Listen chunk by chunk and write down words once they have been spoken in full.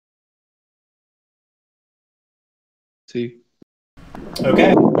See?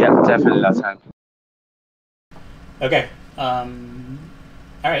 Okay. Yeah, definitely last time. Okay. All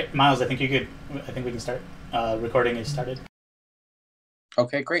right, Miles. I think you're good. I think we can start. Recording is started.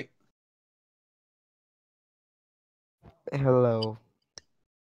 Okay, great. Hello.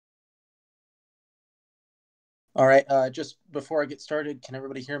 All right, just before I get started, can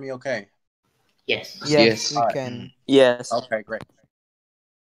everybody hear me okay? Yes. Yes, we All right. can. Yes. Okay, great.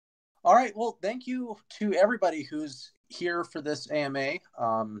 All right, well, thank you to everybody who's here for this AMA.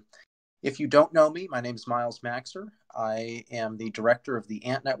 If you don't know me, my name is Miles Maxer. I am the director of the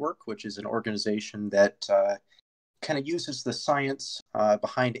Ant Network, which is an organization that kind of uses the science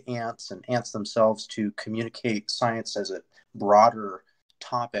behind ants and ants themselves to communicate science as a broader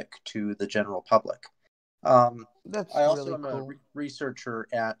topic to the general public. That's I also really am cool. a researcher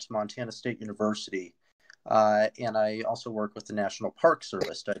at Montana State University, and I also work with the National Park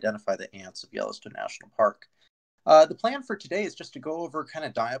Service to identify the ants of Yellowstone National Park. The plan for today is just to go over kind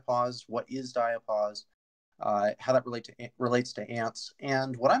of Diapause, what is Diapause, how that relates to ants,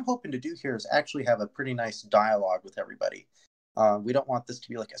 and what I'm hoping to do here is actually have a pretty nice dialogue with everybody. We don't want this to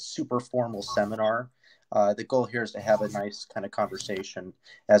be like a super formal seminar. The goal here is to have a nice kind of conversation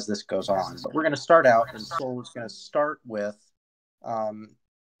as this goes on. But we're going to start out, and Sol is going to start with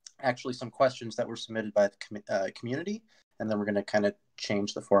actually some questions that were submitted by the community, and then we're going to kind of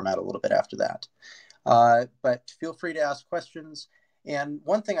change the format a little bit after that. But feel free to ask questions. And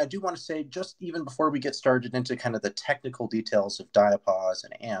one thing I do want to say, just even before we get started into kind of the technical details of diapause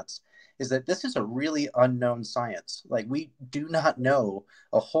and ants, is that this is a really unknown science. Like, we do not know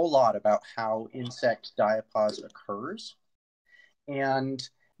a whole lot about how insect diapause occurs. And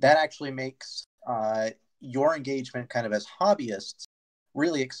that actually makes your engagement kind of as hobbyists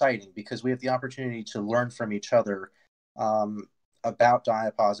really exciting, because we have the opportunity to learn from each other about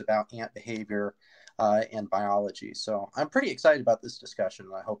diapause, about ant behavior, and biology. So I'm pretty excited about this discussion,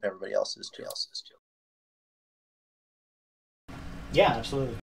 and I hope everybody else is too. Yeah,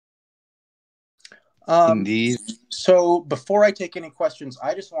 absolutely. Indeed. So before I take any questions,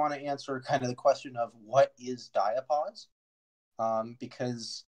 I just want to answer kind of the question of what is diapause,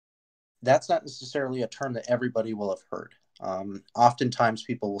 because that's not necessarily a term that everybody will have heard. Oftentimes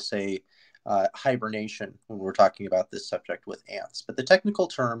people will say hibernation when we're talking about this subject with ants, but the technical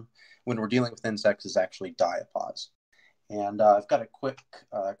term when we're dealing with insects is actually diapause. And I've got a quick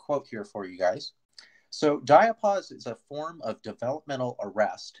quote here for you guys. So diapause is a form of developmental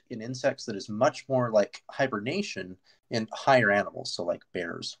arrest in insects that is much more like hibernation in higher animals, so like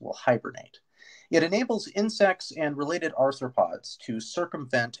bears will hibernate. It enables insects and related arthropods to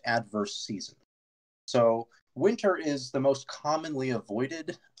circumvent adverse seasons. So winter is the most commonly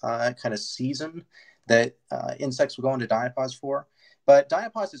avoided kind of season that insects will go into diapause for. But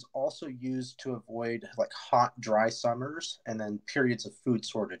diapause is also used to avoid like hot, dry summers and then periods of food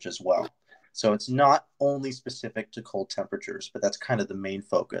shortage as well. So it's not only specific to cold temperatures, but that's kind of the main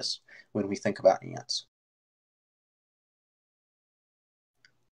focus when we think about ants.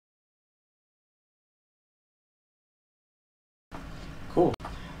 Cool.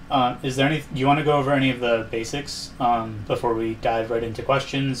 Is there any? Do you want to go over any of the basics before we dive right into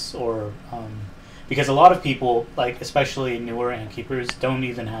questions, or because a lot of people, like especially newer ant keepers, don't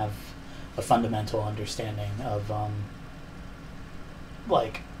even have a fundamental understanding of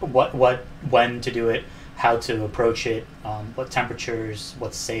like what when to do it, how to approach it, what temperatures,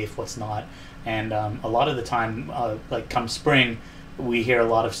 what's safe, what's not, and a lot of the time, like come spring, we hear a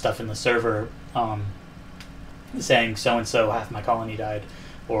lot of stuff in the server saying so and so half my colony died,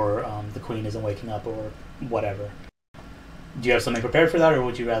 or the queen isn't waking up, or whatever. Do you have something prepared for that, or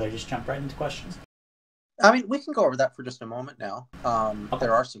would you rather just jump right into questions? I mean, we can go over that for just a moment now. Okay.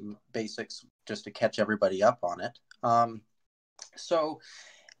 There are some basics just to catch everybody up on it. So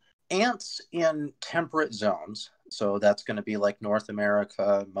ants in temperate zones, so that's going to be like North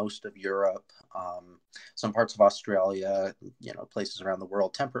America, most of Europe, some parts of Australia, places around the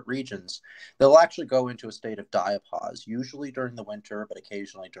world, temperate regions, they'll actually go into a state of diapause, usually during the winter, but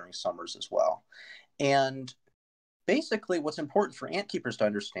occasionally during summers as well. And basically what's important for ant keepers to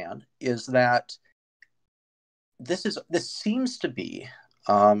understand is that this seems to be,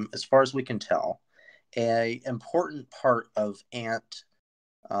 as far as we can tell, an important part of ant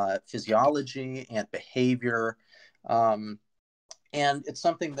physiology, ant behavior, and it's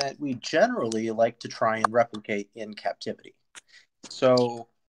something that we generally like to try and replicate in captivity. So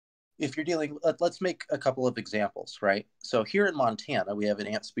if you're dealing, let's make a couple of examples, right? So here in Montana, we have an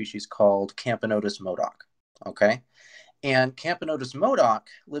ant species called Camponotus modoc, okay? And Camponotus modoc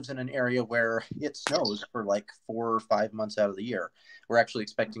lives in an area where it snows for like 4 or 5 months out of the year. We're actually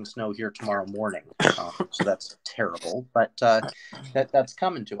expecting snow here tomorrow morning, so that's terrible, but that's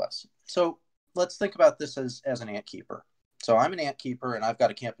coming to us. So let's think about this as an ant keeper. So I'm an ant keeper, and I've got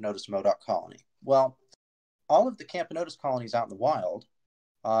a Camponotus modoc colony. Well, all of the Camponotus colonies out in the wild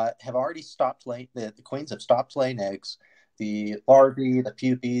have already stopped laying. The queens have stopped laying eggs. The larvae, the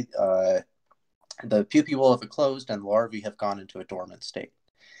pupae will have closed, and larvae have gone into a dormant state.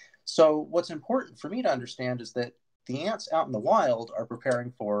 So what's important for me to understand is that the ants out in the wild are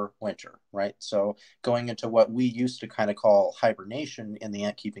preparing for winter, right? So going into what we used to kind of call hibernation in the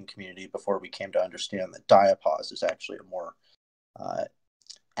ant keeping community before we came to understand that diapause is actually a more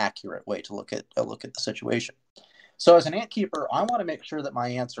accurate way to look at the situation. So as an ant keeper, I want to make sure that my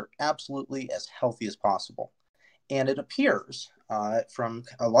ants are absolutely as healthy as possible. And it appears from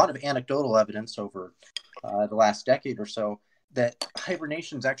a lot of anecdotal evidence over the last decade or so that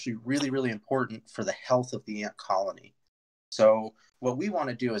hibernation is actually really, really important for the health of the ant colony. So what we want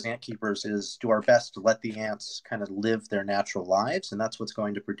to do as ant keepers is do our best to let the ants kind of live their natural lives, and that's what's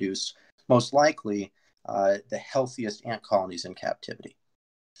going to produce most likely the healthiest ant colonies in captivity.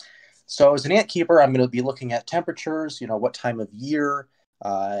 So as an ant keeper, I'm going to be looking at temperatures, what time of year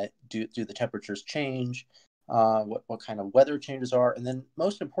do the temperatures change, what kind of weather changes are, and then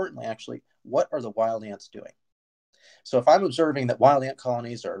most importantly, actually, what are the wild ants doing? So if I'm observing that wild ant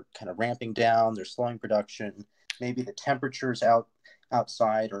colonies are kind of ramping down, they're slowing production, maybe the temperatures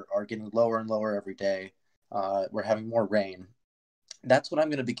outside are getting lower and lower every day, we're having more rain, that's when I'm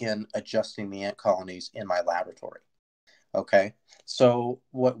going to begin adjusting the ant colonies in my laboratory. Okay, so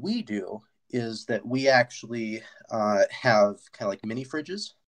what we do is that we actually have kind of like mini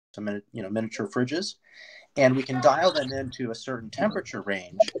fridges, so miniature fridges, and we can dial them into a certain temperature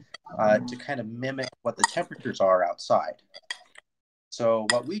range to kind of mimic what the temperatures are outside. So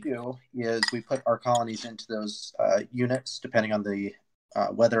what we do is we put our colonies into those units, depending on the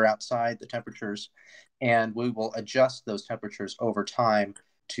weather outside, the temperatures, and we will adjust those temperatures over time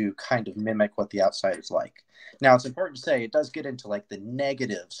to kind of mimic what the outside is like. Now, it's important to say it does get into like the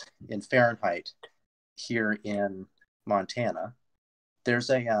negatives in Fahrenheit here in Montana. There's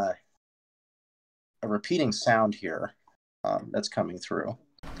a repeating sound here that's coming through.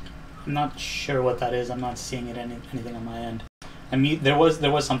 I'm not sure what that is. I'm not seeing it anything on my end. There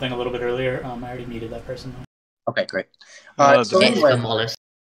was something a little bit earlier. I already muted that person. Okay, great. So anyway,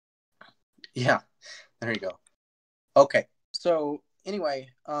 yeah, there you go. Okay, so anyway,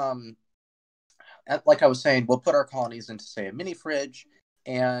 like I was saying, we'll put our colonies into, say, a mini fridge,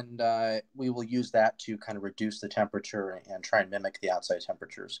 and we will use that to kind of reduce the temperature and try and mimic the outside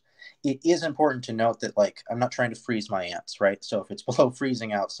temperatures. It is important to note that, like, I'm not trying to freeze my ants, right? So if it's below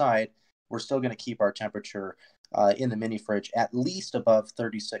freezing outside, we're still going to keep our temperature in the mini fridge at least above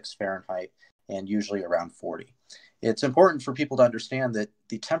 36 Fahrenheit and usually around 40. It's important for people to understand that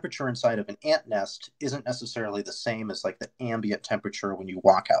the temperature inside of an ant nest isn't necessarily the same as like the ambient temperature when you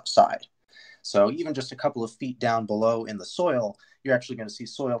walk outside. So even just a couple of feet down below in the soil, you're actually going to see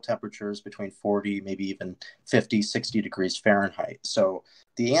soil temperatures between 40, maybe even 50, 60 degrees Fahrenheit. So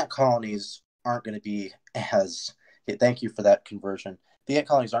the ant colonies aren't going to be thank you for that conversion. The ant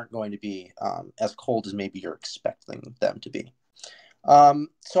colonies aren't going to be as cold as maybe you're expecting them to be.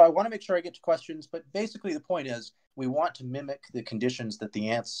 So I want to make sure I get to questions, but basically the point is we want to mimic the conditions that the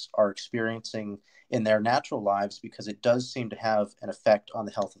ants are experiencing in their natural lives because it does seem to have an effect on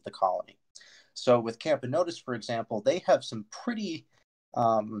the health of the colony. So with Camponotus, for example, they have some pretty,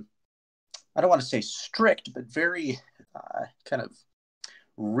 I don't want to say strict, but very kind of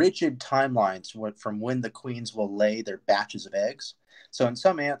rigid timelines from when the queens will lay their batches of eggs. So in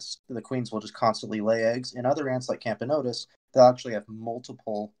some ants, the queens will just constantly lay eggs. In other ants like Camponotus, they'll actually have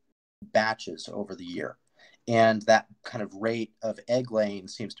multiple batches over the year. And that kind of rate of egg laying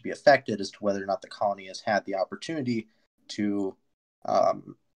seems to be affected as to whether or not the colony has had the opportunity to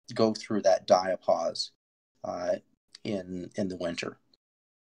go through that diapause in the winter.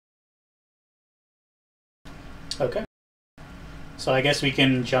 Okay. So I guess we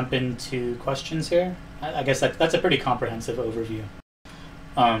can jump into questions here. I guess that's a pretty comprehensive overview.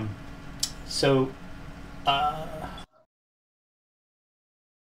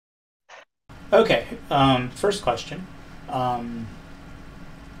 Okay. First question.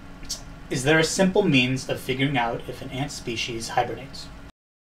 Is there a simple means of figuring out if an ant species hibernates?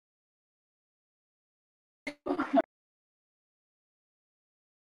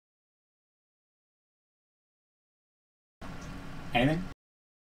 Anything?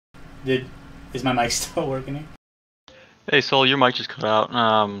 Is my mic still working here? Hey, Sol, your mic just cut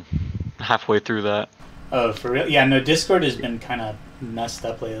out halfway through that. Oh, for real? Yeah, no, Discord has been kind of messed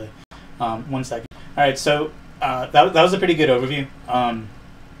up lately. 1 second. All right, so that was a pretty good overview.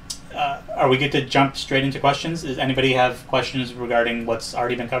 Are we good to jump straight into questions? Does anybody have questions regarding what's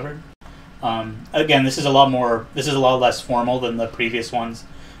already been covered? Again, this is a lot less formal than the previous ones.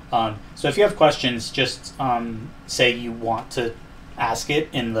 So if you have questions, just say you want to ask it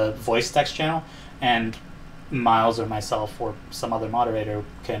in the voice text channel, and Miles or myself or some other moderator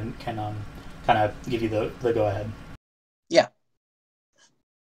can kind of give you the go ahead. Yeah.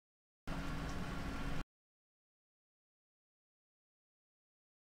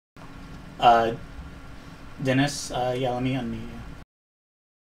 Dennis, yeah, let me unmute you.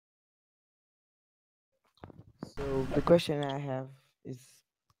 So the question I have is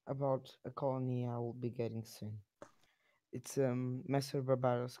about a colony I will be getting soon. It's Master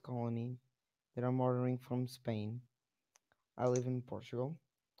Barbaros colony that I'm ordering from Spain. I live in Portugal,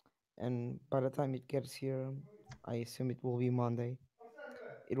 and by the time it gets here, I assume it will be Monday.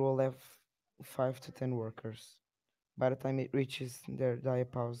 It will have 5 to 10 workers. By the time it reaches their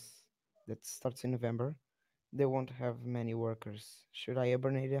diapause that starts in November, they won't have many workers. Should I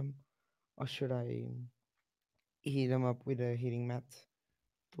hibernate them, or should I heat them up with a heating mat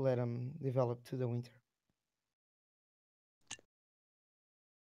to let them develop to the winter?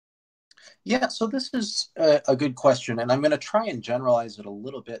 Yeah, so this is a good question, and I'm going to try and generalize it a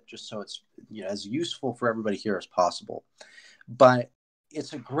little bit just so it's as useful for everybody here as possible. But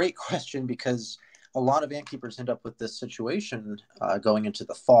it's a great question because a lot of ant keepers end up with this situation going into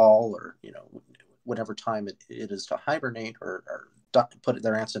the fall, or whatever time it is to hibernate or put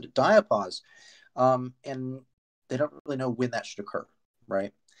their ants into diapause, and they don't really know when that should occur,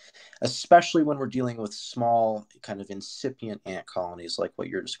 right? Especially when we're dealing with small, kind of incipient ant colonies like what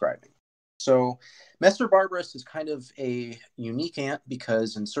you're describing. So Messer barbarus is kind of a unique ant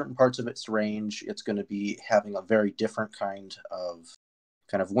because in certain parts of its range, it's going to be having a very different kind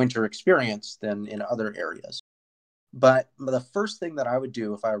of winter experience than in other areas. But the first thing that I would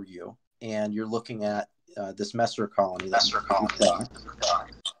do if I were you, and you're looking at this Messer colony,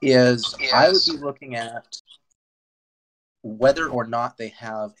 is I would be looking at whether or not they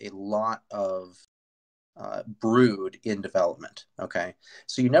have a lot of brood in development. Okay,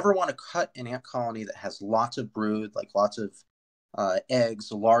 so you never want to cut an ant colony that has lots of brood, like lots of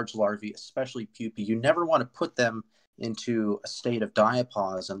eggs, large larvae, especially pupae. You never want to put them into a state of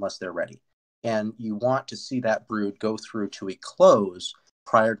diapause unless they're ready, and you want to see that brood go through to a close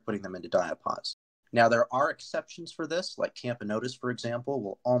prior to putting them into diapause. Now, there are exceptions for this, like Camponotus, for example,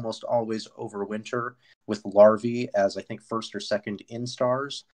 will almost always overwinter with larvae as, I think, first or second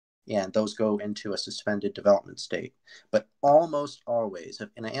instars, and those go into a suspended development state. But almost always, if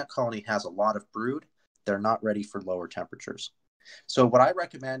an ant colony has a lot of brood, they're not ready for lower temperatures. So what I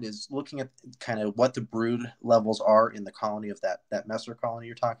recommend is looking at kind of what the brood levels are in the colony of that Messer colony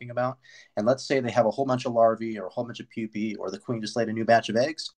you're talking about. And let's say they have a whole bunch of larvae or a whole bunch of pupae, or the queen just laid a new batch of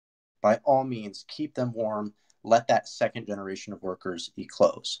eggs. By all means, keep them warm. Let that second generation of workers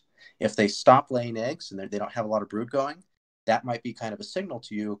eclose. If they stop laying eggs and they don't have a lot of brood going, that might be kind of a signal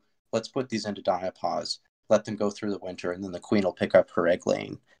to you. Let's put these into diapause, let them go through the winter, and then the queen will pick up her egg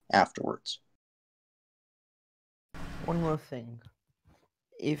laying afterwards. One more thing.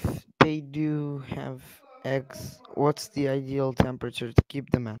 If they do have eggs, what's the ideal temperature to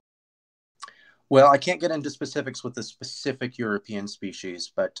keep them at? Well, I can't get into specifics with the specific European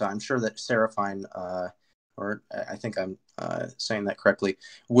species, but I'm sure that Seraphine, or I think I'm saying that correctly,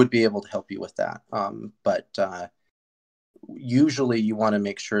 would be able to help you with that. But usually you want to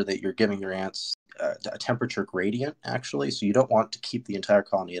make sure that you're giving your ants a temperature gradient, actually. So you don't want to keep the entire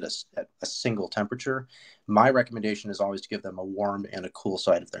colony at a single temperature. My recommendation is always to give them a warm and a cool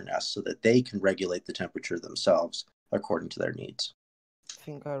side of their nest so that they can regulate the temperature themselves according to their needs. I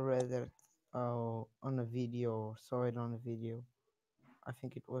think I read that on a video, or saw it on a video. I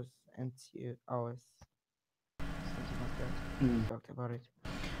think it was Antkeeping, something like that. We talked about it.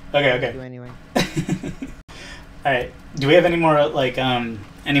 Okay. Thank you anyway. All right. Do we have any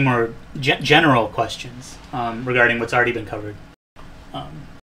more general questions regarding what's already been covered?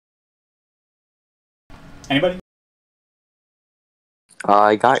 Anybody?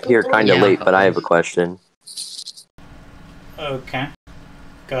 I got here kind of late, but I have a question. Okay.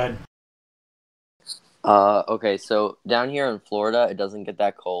 Go ahead. Okay, so down here in Florida, it doesn't get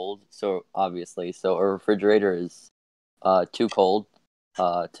that cold, so obviously, so a refrigerator is too cold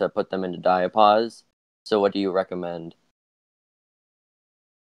to put them into diapause. So what do you recommend?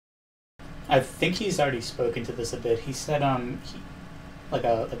 I think he's already spoken to this a bit. He said like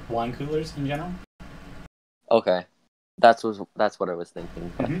wine coolers in general. Okay, that's what I was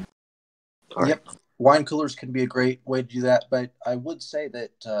thinking. Mm-hmm. All right. Yep. Wine coolers can be a great way to do that, but I would say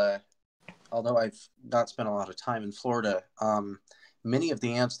that although I've not spent a lot of time in Florida, many of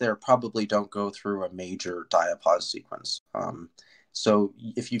the ants there probably don't go through a major diapause sequence. So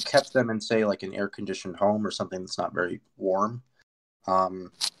if you kept them in, say, like an air-conditioned home or something that's not very warm, and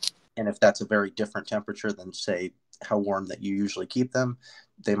if that's a very different temperature than, say, how warm that you usually keep them,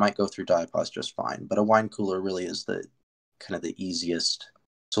 they might go through diapause just fine. But a wine cooler really is the kind of the easiest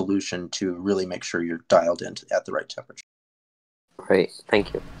solution to really make sure you're dialed in at the right temperature. Great,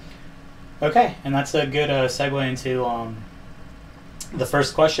 thank you. Okay, and that's a good segue into the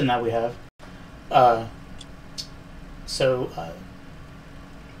first question that we have.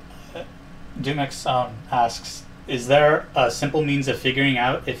 Dumex asks, is there a simple means of figuring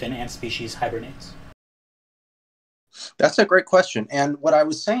out if an ant species hibernates? That's a great question. And what I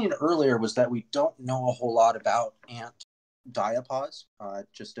was saying earlier was that we don't know a whole lot about ant diapause.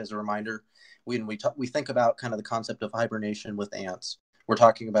 Just as a reminder, when we think about kind of the concept of hibernation with ants, we're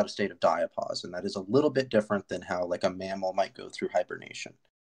talking about a state of diapause, and that is a little bit different than how like a mammal might go through hibernation.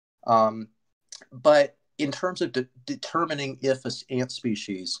 But in terms of determining if an ant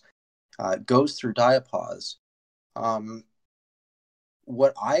species goes through diapause,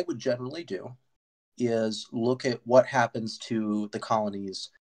 what I would generally do is look at what happens to the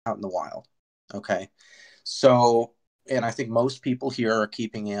colonies out in the wild. Okay. So, and I think most people here are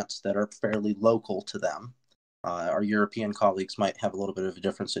keeping ants that are fairly local to them. Our European colleagues might have a little bit of a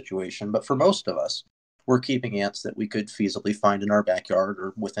different situation, but for most of us, we're keeping ants that we could feasibly find in our backyard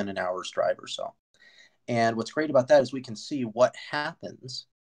or within an hour's drive or so. And what's great about that is we can see what happens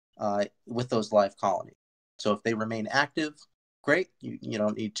with those live colonies. So if they remain active, great. You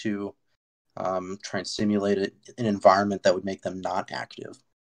don't need to try and simulate an environment that would make them not active.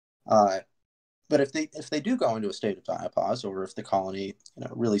 But if they do go into a state of diapause, or if the colony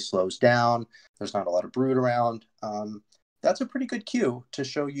really slows down, there's not a lot of brood around, that's a pretty good cue to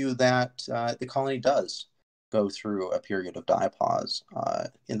show you that the colony does go through a period of diapause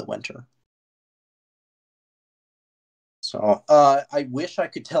in the winter. So I wish I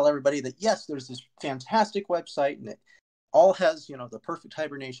could tell everybody that, yes, there's this fantastic website and it all has, the perfect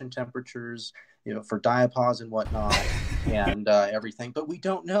hibernation temperatures, for diapause and whatnot and everything, but we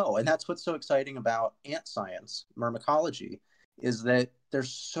don't know. And that's what's so exciting about ant science, myrmecology, is that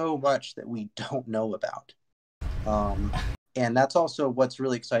there's so much that we don't know about. And that's also what's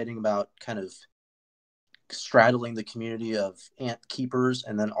really exciting about kind of straddling the community of ant keepers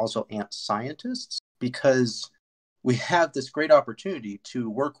and then also ant scientists, because we have this great opportunity to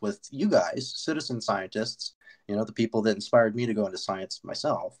work with you guys, citizen scientists, the people that inspired me to go into science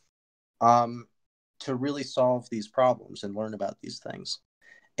myself, to really solve these problems and learn about these things.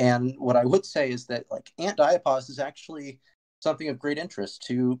 And what I would say is that like ant diapause is actually something of great interest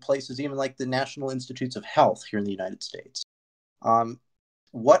to places even like the National Institutes of Health here in the United States.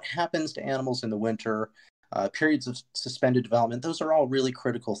 What happens to animals in the winter, periods of suspended development, those are all really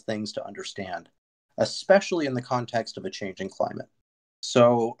critical things to understand, especially in the context of a changing climate.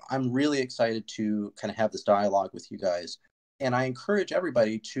 So I'm really excited to kind of have this dialogue with you guys. And I encourage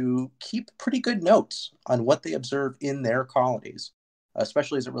everybody to keep pretty good notes on what they observe in their colonies,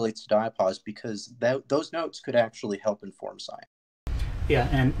 especially as it relates to diapause, because those notes could actually help inform science. Yeah,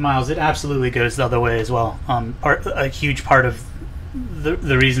 and Miles, it absolutely goes the other way as well. A huge part of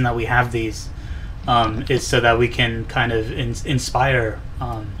the reason that we have these is so that we can kind of inspire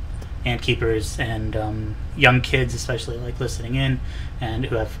ant keepers and young kids, especially like listening in and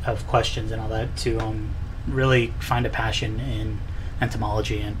who have questions and all that, to really find a passion in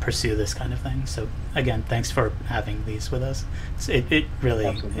entomology and pursue this kind of thing. So again, thanks for having these with us. It really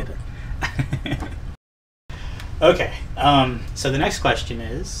Absolutely. Okay, so the next question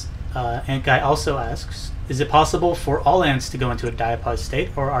is, Ant Guy also asks, is it possible for all ants to go into a diapause state,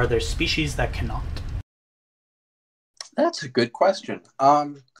 or are there species that cannot? That's a good question.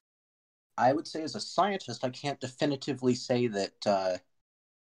 I would say as a scientist, I can't definitively say that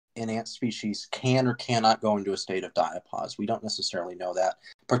an ant species can or cannot go into a state of diapause. We don't necessarily know that,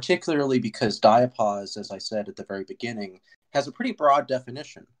 particularly because diapause, as I said at the very beginning, has a pretty broad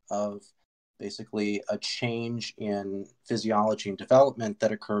definition of basically a change in physiology and development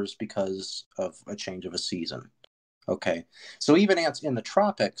that occurs because of a change of a season. Okay, so even ants in the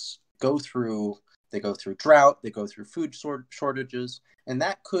tropics go through drought, they go through food shortages, and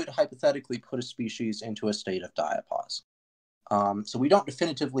that could hypothetically put a species into a state of diapause. So we don't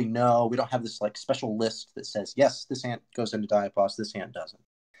definitively know. We don't have this like special list that says, yes, this ant goes into diapause, this ant doesn't.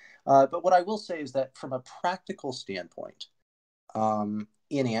 But what I will say is that from a practical standpoint, in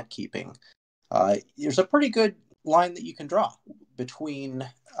ant keeping, there's a pretty good line that you can draw between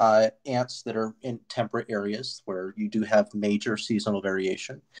ants that are in temperate areas where you do have major seasonal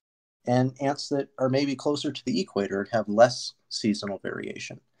variation, and ants that are maybe closer to the equator and have less seasonal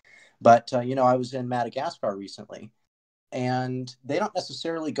variation. But, I was in Madagascar recently, and they don't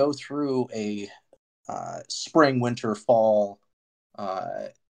necessarily go through a spring, winter, fall,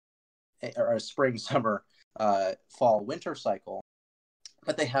 or a spring, summer, fall, winter cycle,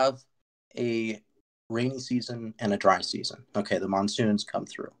 but they have a rainy season and a dry season. Okay, the monsoons come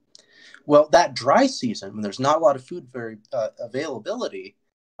through. Well, that dry season, when there's not a lot of food availability,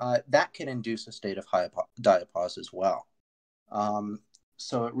 that can induce a state of diapause as well.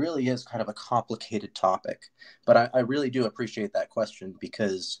 So it really is kind of a complicated topic, but I really do appreciate that question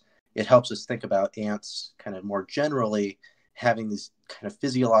because it helps us think about ants kind of more generally having these kind of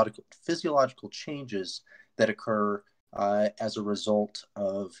physiological changes that occur as a result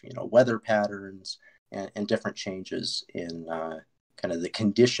of weather patterns and different changes in kind of the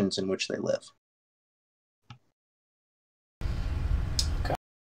conditions in which they live. Okay.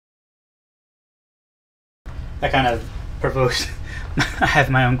 That kind of provokes. I have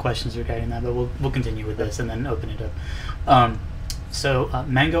my own questions regarding that, but we'll continue with this and then open it up. So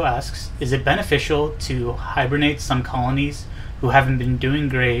Mango asks, is it beneficial to hibernate some colonies who haven't been doing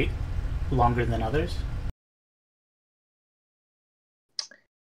great longer than others?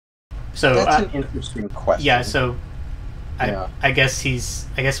 So that's an interesting question. Yeah, so I guess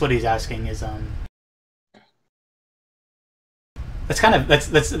what he's asking is that's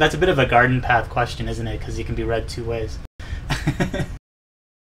a bit of a garden path question, isn't it? Because it can be read two ways.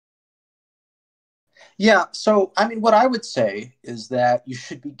 Yeah, so I mean, what I would say is that you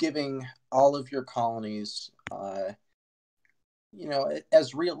should be giving all of your colonies,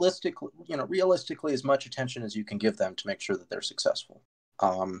 as realistically as much attention as you can give them to make sure that they're successful.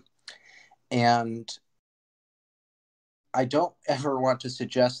 And I don't ever want to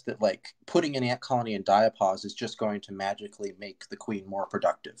suggest that like putting an ant colony in diapause is just going to magically make the queen more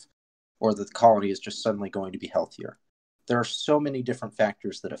productive, or that the colony is just suddenly going to be healthier. There are so many different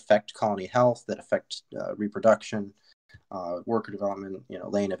factors that affect colony health, that affect reproduction, worker development,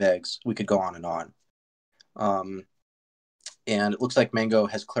 laying of eggs. We could go on and on. And it looks like Mango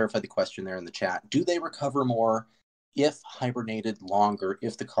has clarified the question there in the chat. Do they recover more if hibernated longer,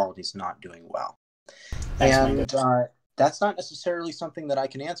 if the colony is not doing well? Thanks, and Mango. That's not necessarily something that I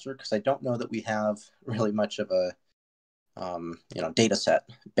can answer because I don't know that we have really much of a data set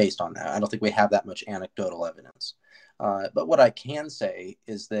based on that. I don't think we have that much anecdotal evidence. But what I can say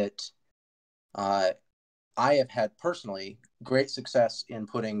is that I have had personally great success in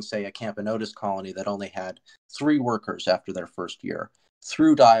putting, say, a Camponotus colony that only had 3 workers after their first year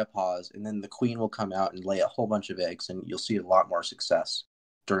through diapause, and then the queen will come out and lay a whole bunch of eggs, and you'll see a lot more success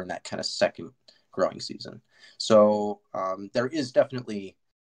during that kind of second growing season. So there is definitely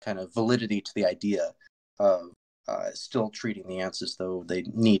kind of validity to the idea of still treating the ants as though they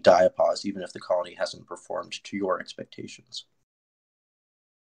need diapause, even if the colony hasn't performed to your expectations.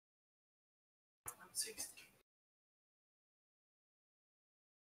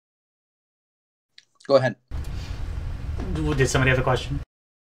 Go ahead. Did somebody have a question?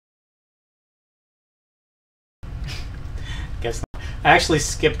 Guess not. I actually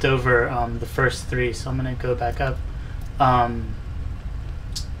skipped over the first 3, so I'm going to go back up.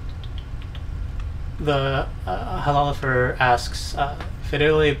 The Halalifer asks,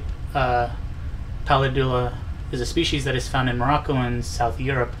 Fidele pallidula is a species that is found in Morocco and South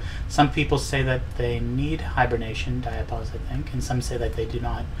Europe. Some people say that they need hibernation, diapause, I think, and some say that they do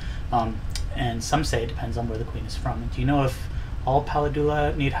not. And some say it depends on where the queen is from. Do you know if all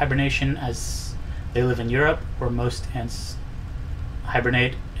pallidula need hibernation as they live in Europe, or most ants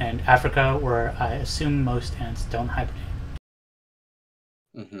hibernate, and Africa, where I assume most ants don't hibernate?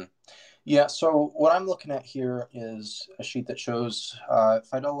 Mm-hmm. Yeah, so what I'm looking at here is a sheet that shows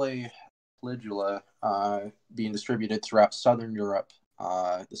Fidele pallidula being distributed throughout southern Europe,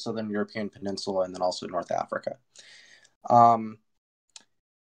 the southern European peninsula, and then also North Africa.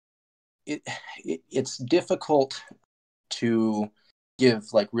 It's difficult to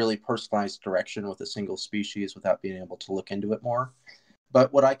give like really personalized direction with a single species without being able to look into it more.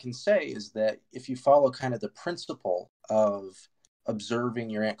 But what I can say is that if you follow kind of the principle of observing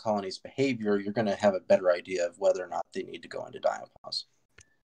your ant colony's behavior, you're going to have a better idea of whether or not they need to go into diapause.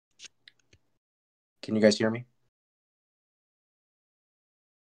 Can you guys hear me?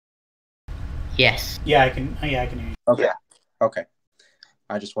 Yes. Yeah, I can hear you. Okay. Yeah. Okay.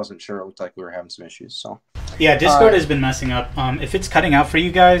 I just wasn't sure. It looked like we were having some issues. So yeah, Discord has been messing up. If it's cutting out for you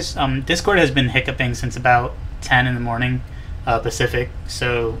guys, Discord has been hiccuping since about 10 in the morning Pacific.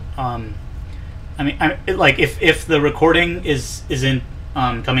 So I mean, like if the recording isn't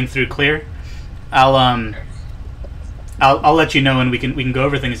coming through clear, I'll I'll let you know, and we can go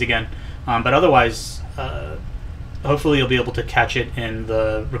over things again. But otherwise, hopefully you'll be able to catch it in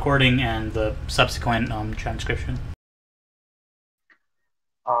the recording and the subsequent transcription.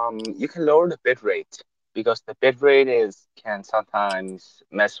 You can lower the bit rate because the bit rate can sometimes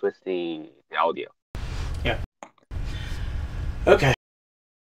mess with the audio. Yeah. Okay.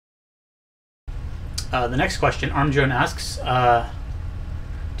 The next question, Armdrone asks,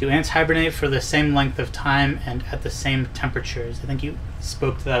 do ants hibernate for the same length of time and at the same temperatures? I think you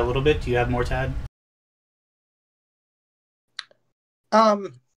spoke to that a little bit. Do you have more to add?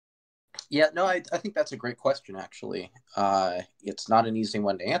 Yeah, no, I think that's a great question, actually. It's not an easy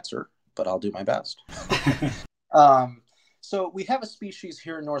one to answer, but I'll do my best. So we have a species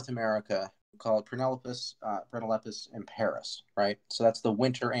here in North America called Prenolepis imperis, right? So that's the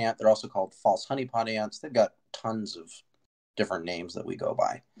winter ant. They're also called false honeypot ants. They've got tons of different names that we go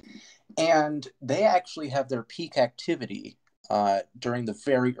by. And they actually have their peak activity during the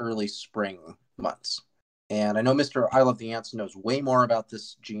very early spring months. And I know Mr. I Love the Ants knows way more about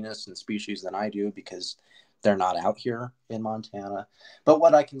this genus and species than I do because they're not out here in Montana. But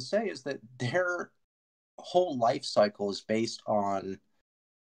what I can say is that their whole life cycle is based on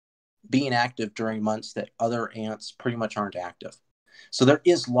being active during months that other ants pretty much aren't active. So there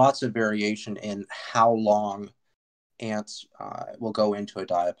is lots of variation in how long ants will go into a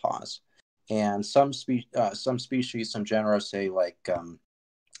diapause. And some species, some genera, say like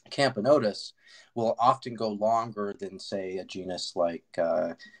Camponotus, will often go longer than, say, a genus like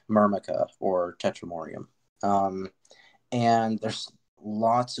Myrmica or Tetramorium. And there's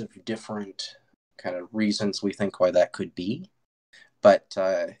lots of different kind of reasons we think why that could be. But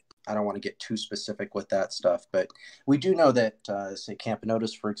I don't want to get too specific with that stuff. But we do know that, say,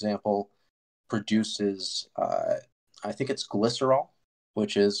 Camponotus, for example, produces, I think it's glycerol,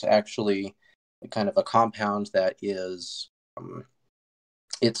 which is actually kind of a compound that is...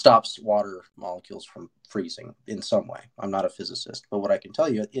 it stops water molecules from freezing in some way. I'm not a physicist, but what I can tell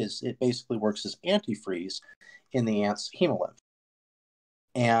you is it basically works as antifreeze in the ant's hemolymph.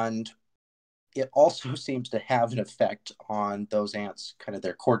 And it also seems to have an effect on those ants, kind of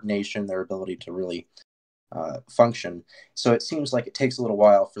their coordination, their ability to really function. So it seems like it takes a little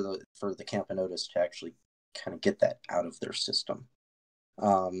while for the Camponotus to actually kind of get that out of their system.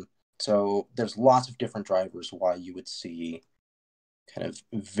 So there's lots of different drivers why you would see kind of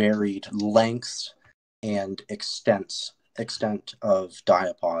varied lengths and extent of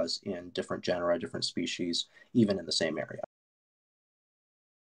diapause in different genera, different species, even in the same area.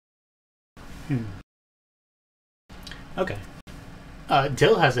 Okay.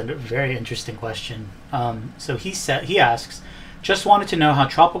 Dill has a very interesting question. So he asks, just wanted to know how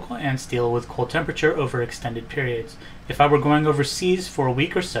tropical ants deal with cold temperature over extended periods. If I were going overseas for a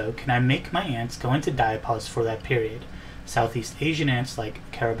week or so, can I make my ants go into diapause for that period? Southeast Asian ants like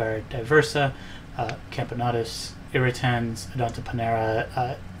Carabera diversa, Camponotus irritans,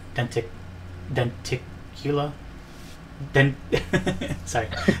 Odontopanera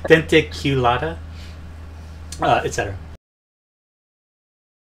denticulata, etc.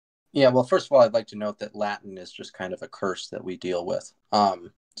 Yeah, well, first of all, I'd like to note that Latin is just kind of a curse that we deal with.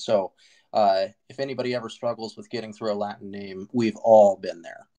 So if anybody ever struggles with getting through a Latin name, we've all been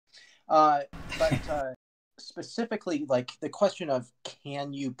there. But specifically, like the question of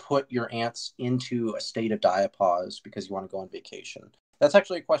can you put your ants into a state of diapause because you want to go on vacation? That's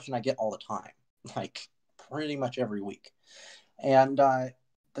actually a question I get all the time, like pretty much every week. And the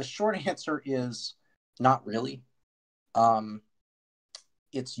short answer is not really.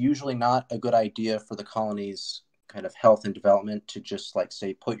 It's usually not a good idea for the colony's kind of health and development to just, like,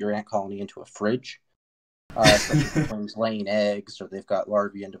 say, put your ant colony into a fridge. Especially when it's laying eggs or they've got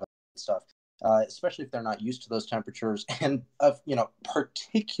larvae and development stuff. Especially if they're not used to those temperatures, and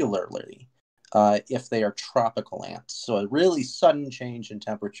particularly if they are tropical ants. So a really sudden change in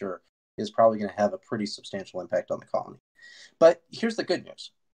temperature is probably going to have a pretty substantial impact on the colony. But here's the good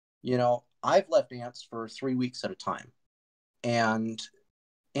news. I've left ants for 3 weeks at a time, and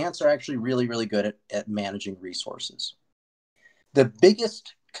ants are actually really, really good at managing resources. The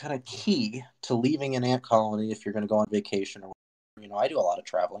biggest kind of key to leaving an ant colony if you're going to go on vacation, or I do a lot of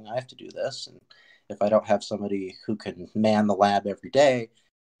traveling. I have to do this, and if I don't have somebody who can man the lab every day,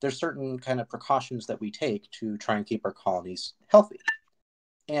 there's certain kind of precautions that we take to try and keep our colonies healthy.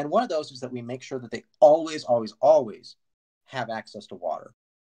 And one of those is that we make sure that they always, always, always have access to water.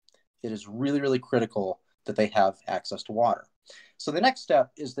 It is really, really critical that they have access to water. So the next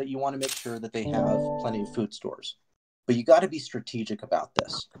step is that you want to make sure that they have plenty of food stores. But you got to be strategic about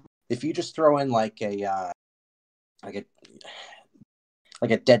this. If you just throw in like a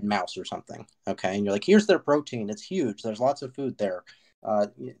dead mouse or something, okay, and you're like, here's their protein, it's huge, there's lots of food there,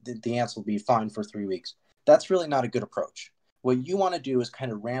 the ants will be fine for 3 weeks. That's really not a good approach. What you want to do is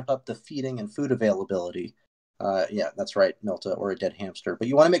kind of ramp up the feeding and food availability. Yeah, that's right, Milta, or a dead hamster. But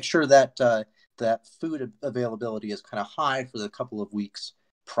you want to make sure that that food availability is kind of high for the couple of weeks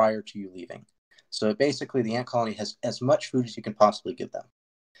prior to you leaving. So basically, the ant colony has as much food as you can possibly give them.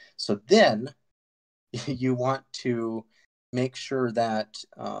 So then you want to make sure that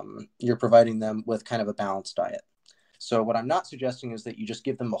you're providing them with kind of a balanced diet. So what I'm not suggesting is that you just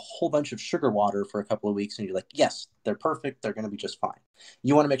give them a whole bunch of sugar water for a couple of weeks and you're like, yes, they're perfect, they're going to be just fine.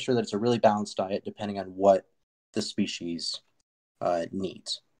 You want to make sure that it's a really balanced diet depending on what the species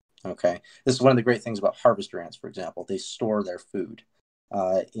needs. Okay, this is one of the great things about harvester ants, for example. They store their food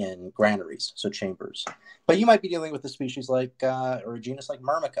in granaries, so chambers. But you might be dealing with a species like, or a genus like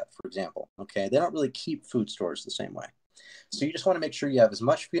Myrmica, for example. Okay, they don't really keep food stores the same way. So you just want to make sure you have as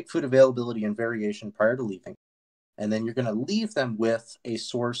much food availability and variation prior to leaving. And then you're going to leave them with a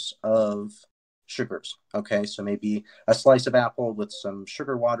source of sugars. Okay, so maybe a slice of apple with some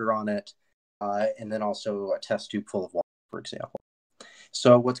sugar water on it, and then also a test tube full of water, for example.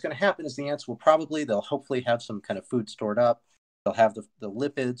 So what's going to happen is the ants they'll hopefully have some kind of food stored up. They'll have the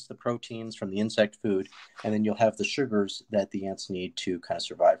lipids, the proteins from the insect food, and then you'll have the sugars that the ants need to kind of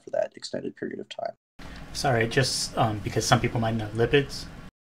survive for that extended period of time. Sorry, just because some people might know lipids.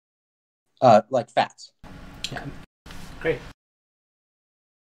 Like fats. Yeah, great.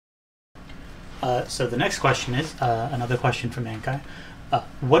 So the next question is another question from Mankai.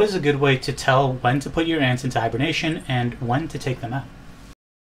 What is a good way to tell when to put your ants into hibernation and when to take them out?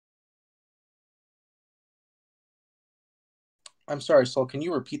 I'm sorry, Sol, can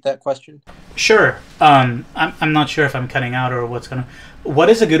you repeat that question? Sure. I'm not sure if I'm cutting out or what's going to... What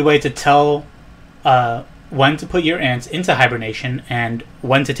is a good way to tell when to put your ants into hibernation and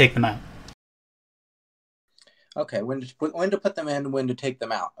when to take them out? Okay, when to put them in, when to take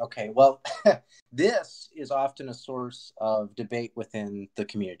them out. Okay, well, this is often a source of debate within the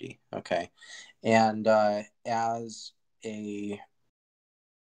community. Okay, and as a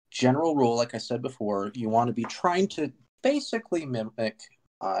general rule, like I said before, you want to be trying to basically mimic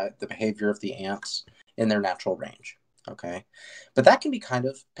the behavior of the ants in their natural range. Okay, but that can be kind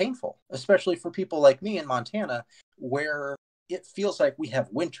of painful, especially for people like me in Montana, where it feels like we have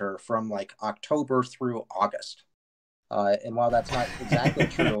winter from like October through August. And while that's not exactly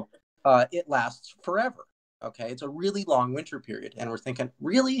true, it lasts forever. Okay, it's a really long winter period. And we're thinking,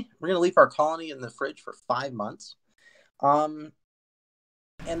 really? We're going to leave our colony in the fridge for 5 months? And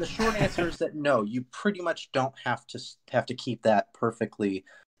the short answer is that no, you pretty much don't have to keep that perfectly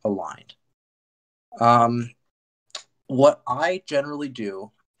aligned. What I generally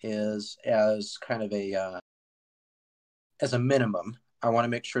do is, as kind of as a minimum, I want to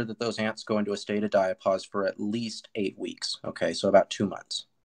make sure that those ants go into a state of diapause for at least 8 weeks. Okay, so about 2 months.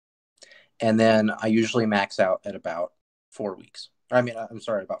 And then I usually max out at about 4 weeks.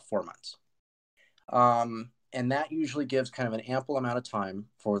 About 4 months. And that usually gives kind of an ample amount of time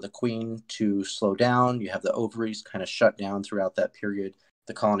for the queen to slow down. You have the ovaries kind of shut down throughout that period.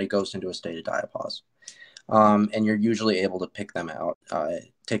 The colony goes into a state of diapause. And you're usually able to take them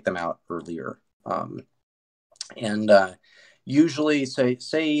out earlier. Usually,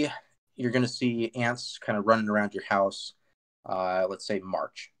 say you're going to see ants kind of running around your house, let's say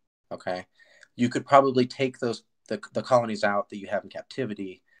March, okay? You could probably take the colonies out that you have in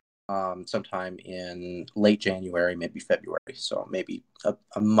captivity sometime in late January, maybe February. So maybe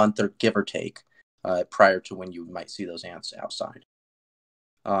a month or give or take prior to when you might see those ants outside.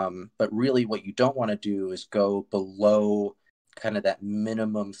 But really what you don't want to do is go below kind of that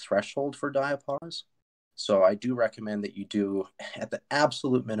minimum threshold for diapause. So I do recommend that you do at the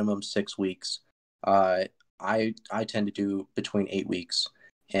absolute minimum 6 weeks. I tend to do between 8 weeks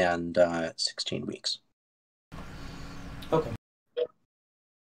and 16 weeks. Okay.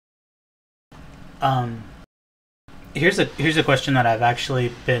 Here's a question that I've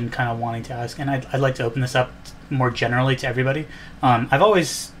actually been kind of wanting to ask, and I'd like to open this up more generally to everybody. I've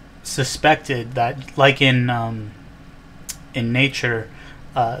always suspected that, like in nature,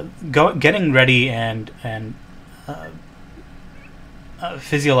 getting ready and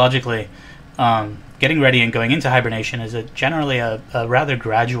physiologically, getting ready and going into hibernation is generally a rather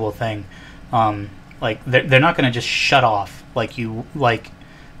gradual thing. Like they're not going to just shut off when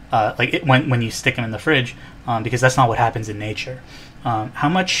you stick them in the fridge, because that's not what happens in nature. How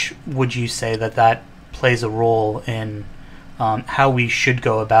much would you say that plays a role in how we should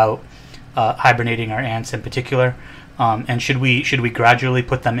go about hibernating our ants in particular? And should we gradually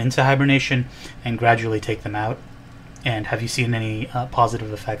put them into hibernation and gradually take them out? And have you seen any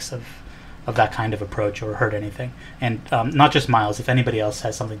positive effects of that kind of approach, or heard anything? And not just Miles, if anybody else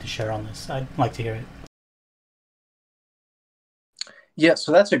has something to share on this, I'd like to hear it. Yeah,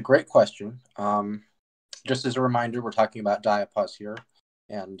 so that's a great question. Just as a reminder, we're talking about diapause here,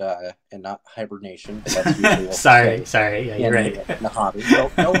 and not hibernation. But that's usually what sorry. Yeah, you're right. In the hobby.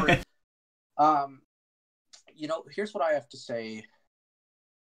 No worries. Here's what I have to say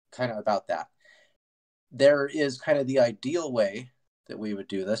kind of about that. There is kind of the ideal way that we would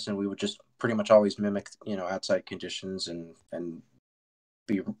do this, and we would just pretty much always mimic, outside conditions and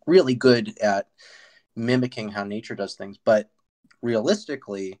be really good at mimicking how nature does things. But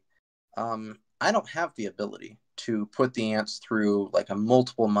realistically, I don't have the ability to put the ants through like a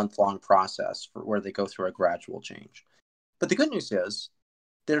multiple month-long process where they go through a gradual change. But the good news is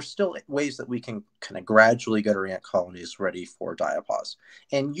there's still ways that we can kind of gradually get our ant colonies ready for diapause.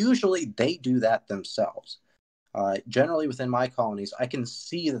 And usually they do that themselves. Generally within my colonies, I can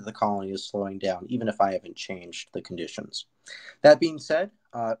see that the colony is slowing down, even if I haven't changed the conditions. That being said,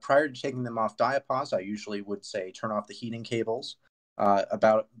 prior to taking them off diapause, I usually would say turn off the heating cables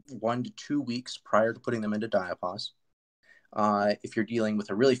about 1 to 2 weeks prior to putting them into diapause. If you're dealing with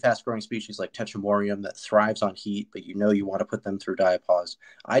a really fast-growing species like Tetramorium that thrives on heat, but you want to put them through diapause,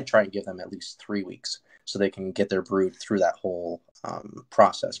 I'd try and give them at least 3 weeks so they can get their brood through that whole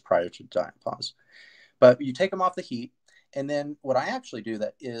process prior to diapause. But you take them off the heat, and then what I actually do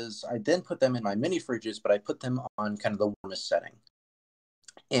that is I then put them in my mini fridges, but I put them on kind of the warmest setting.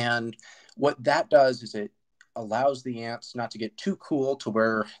 And what that does is it allows the ants not to get too cool to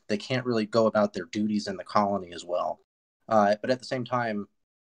where they can't really go about their duties in the colony as well. But at the same time,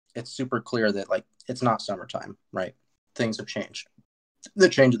 it's super clear that it's not summertime, right? Things have changed. The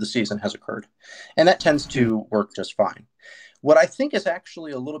change of the season has occurred, and that tends to work just fine. What I think is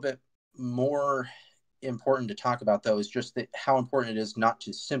actually a little bit more important to talk about, though, is just how important it is not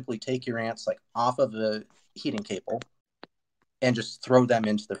to simply take your ants off of the heating cable and just throw them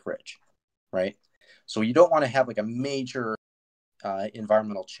into the fridge, right? So you don't want to have a major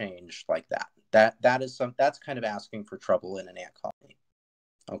environmental change like that. That's kind of asking for trouble in an ant colony.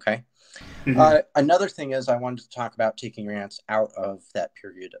 Okay. Mm-hmm. Another thing is I wanted to talk about taking your ants out of that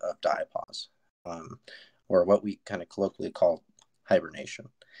period of diapause, or what we kind of colloquially call hibernation.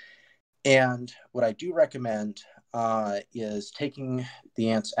 And what I do recommend is taking the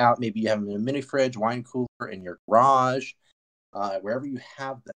ants out. Maybe you have them in a mini fridge, wine cooler, in your garage, wherever you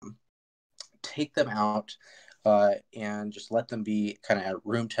have them. Take them out and just let them be kind of at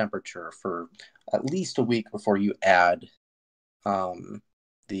room temperature for at least a week before you add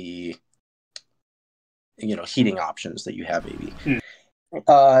the heating options that you have, maybe.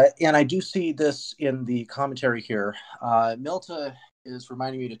 And I do see this in the commentary here. Milta is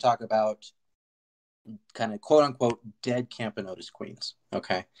reminding me to talk about kind of quote unquote dead Camponotus queens.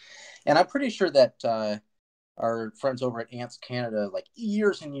 Okay. And I'm pretty sure that our friends over at Ants Canada,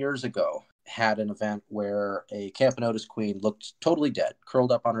 years and years ago, had an event where a Camponotus queen looked totally dead,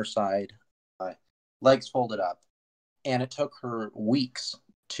 curled up on her side, legs folded up, and it took her weeks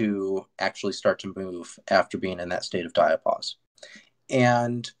to actually start to move after being in that state of diapause.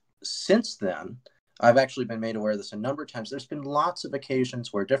 And since then, I've actually been made aware of this a number of times. There's been lots of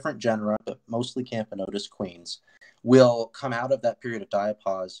occasions where different genera, but mostly Camponotus queens, will come out of that period of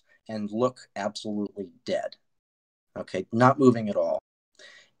diapause and look absolutely dead. Okay, not moving at all.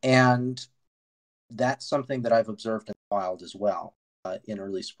 And that's something that I've observed in the wild as well in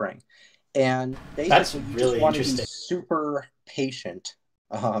early spring. And basically, that's really you want interesting. to be super patient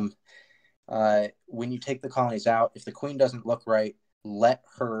when you take the colonies out. If the queen doesn't look right, let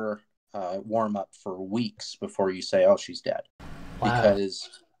her warm up for weeks before you say, oh, she's dead. Wow. Because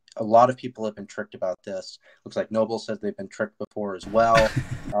a lot of people have been tricked about this. Looks like Noble says they've been tricked before as well.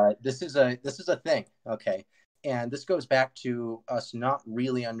 This is a thing, okay? And this goes back to us not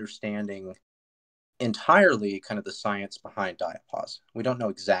really understanding entirely kind of the science behind diapause. We don't know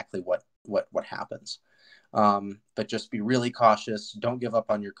exactly what happens. But just be really cautious. Don't give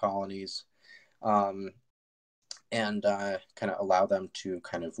up on your colonies. And kind of allow them to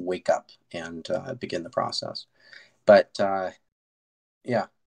kind of wake up and begin the process. But yeah,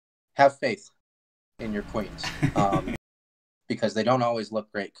 have faith in your queens. Because they don't always look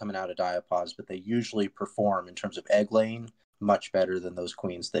great coming out of diapause, but they usually perform in terms of egg laying much better than those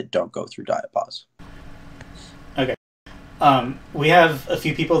queens that don't go through diapause. Okay. We have a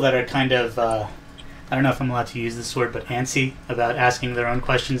few people that are kind of, I don't know if I'm allowed to use this word, but antsy about asking their own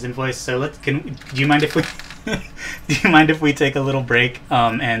questions in voice. So do you mind if we Do you mind if we take a little break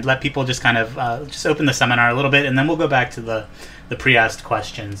and let people just kind of just open the seminar a little bit, and then we'll go back to the pre-asked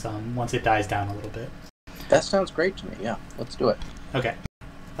questions once it dies down a little bit. That sounds great to me. Yeah, let's do it. Okay.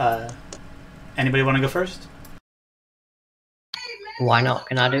 Anybody want to go first? Why not?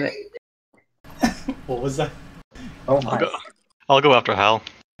 Can I do it? What was that? Oh my. I'll go after Hal.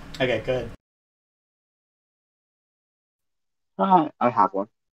 Okay, good. I have one.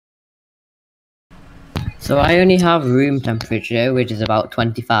 So I only have room temperature, which is about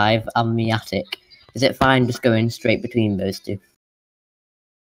 25, and the attic. Is it fine just going straight between those two?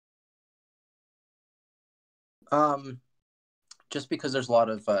 Just because there's a lot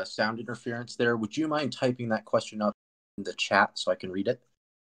of sound interference there, would you mind typing that question up in the chat so I can read it?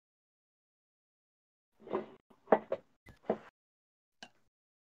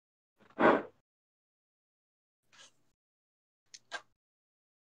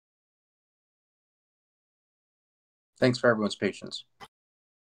 Thanks for everyone's patience.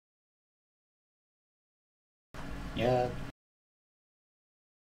 Yeah.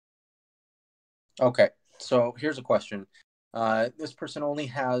 Okay, so here's a question. This person only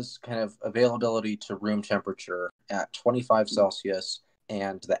has kind of availability to room temperature at 25 Celsius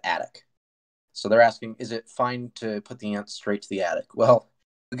and the attic. So they're asking, is it fine to put the ants straight to the attic? Well,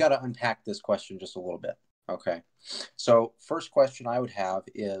 we got to unpack this question just a little bit. Okay, so first question I would have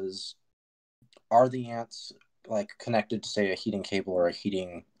is, are the ants like connected to, say, a heating cable or a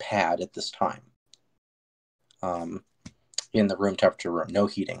heating pad at this time? In the room temperature room, no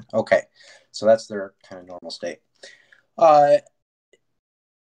heating. Okay, so that's their kind of normal state.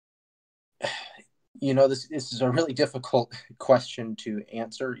 This is a really difficult question to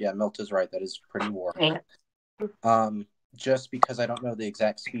answer. Yeah, Milt is right. That is pretty warm. Just because I don't know the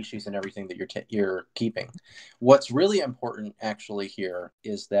exact species and everything that you're keeping. What's really important actually here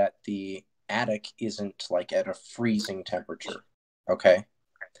is that the attic isn't like at a freezing temperature. Okay.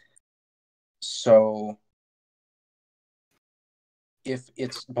 So if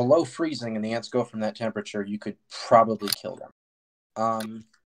it's below freezing and the ants go from that temperature, you could probably kill them.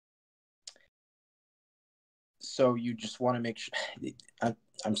 So you just want to make sure.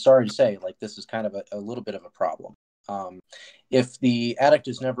 I'm sorry to say, like, this is kind of a little bit of a problem. If the attic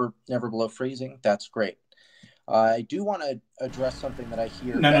is never below freezing, that's great. I do want to address something that I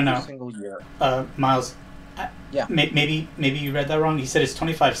hear every single year. Miles. Yeah. Maybe you read that wrong. He said it's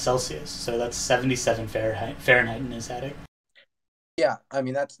 25 Celsius, so that's 77 Fahrenheit in his attic. Yeah, I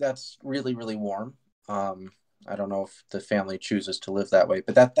mean that's really, really warm. I don't know if the family chooses to live that way,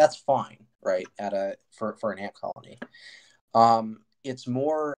 but that's fine, right? For an ant colony. It's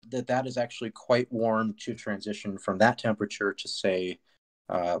more that is actually quite warm to transition from that temperature to, say,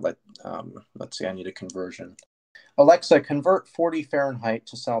 let's see, I need a conversion. Alexa, convert 40 Fahrenheit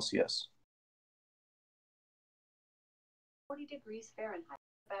to Celsius. 40 degrees Fahrenheit.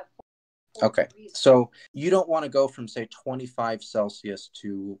 About 40 Okay, degrees. so you don't want to go from, say, 25 Celsius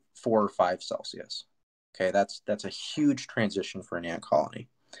to 4 or 5 Celsius. Okay, that's a huge transition for an ant colony.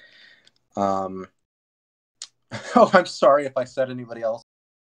 Oh, I'm sorry if I set anybody else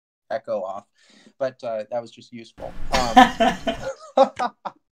echo off, but that was just useful.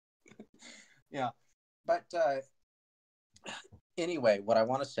 Yeah, but anyway, what I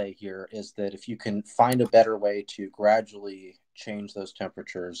want to say here is that if you can find a better way to gradually change those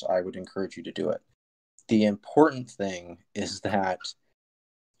temperatures, I would encourage you to do it. The important thing is that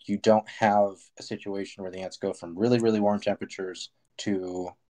you don't have a situation where the ants go from really, really warm temperatures to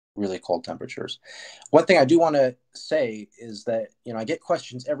really cold temperatures. One thing I do want to say is that, I get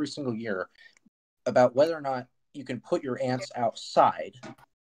questions every single year about whether or not you can put your ants outside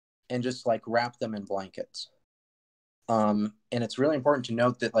and just like wrap them in blankets. And it's really important to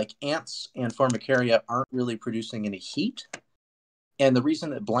note that like ants and Formicaria aren't really producing any heat. And the reason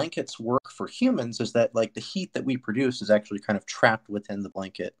that blankets work for humans is that like the heat that we produce is actually kind of trapped within the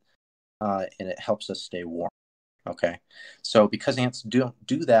blanket, and it helps us stay warm. Okay, so because ants don't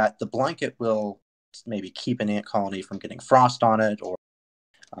do that, the blanket will maybe keep an ant colony from getting frost on it or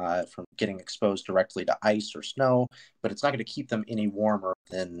from getting exposed directly to ice or snow, but it's not going to keep them any warmer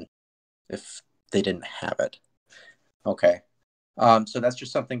than if they didn't have it. Okay, so that's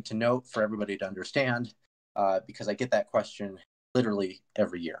just something to note for everybody to understand, because I get that question literally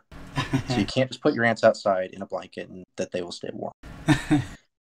every year. So you can't just put your ants outside in a blanket and that they will stay warm.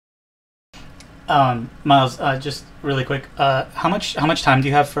 Miles, just really quick, how much time do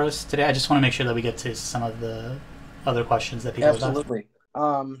you have for us today? I just want to make sure that we get to some of the other questions that people have asked. Absolutely.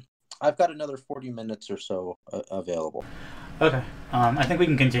 I've got another 40 minutes or so available. Okay. I think we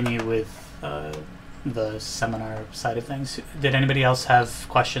can continue with the seminar side of things. Did anybody else have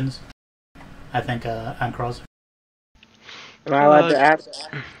questions? I think Ankros. Am I allowed to ask?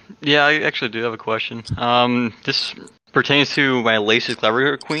 Yeah, I actually do have a question. This pertains to my latest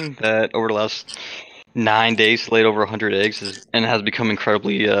clever queen that over the last 9 days laid over 100 eggs and has become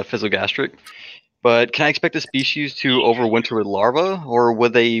incredibly physogastric. But can I expect the species to overwinter with larvae, or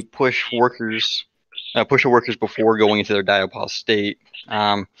would they push the workers before going into their diapause state?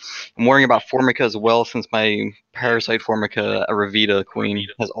 I'm worrying about Formica as well, since my parasite Formica, a Revita queen,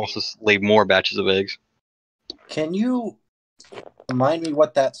 has also laid more batches of eggs. Can you remind me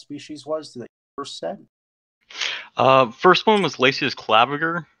what that species was that you first said? First one was Lasius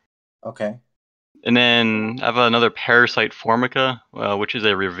claviger, Okay. and then I have another parasite Formica, which is a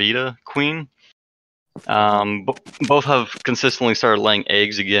Revita queen. Both have consistently started laying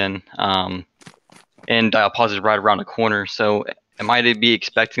eggs again, and Diapause is right around the corner. So, am I to be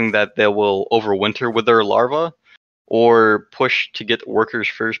expecting that they will overwinter with their larvae, or push to get the workers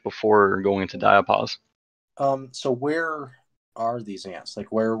first before going into Diapause? So where are these ants?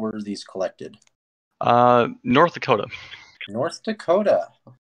 Like, where were these collected? North Dakota. North Dakota.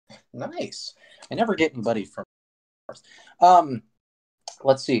 Nice. I never get anybody from North.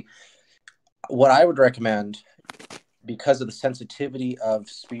 Let's see. What I would recommend, because of the sensitivity of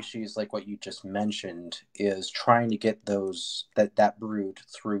species like what you just mentioned, is trying to get that brood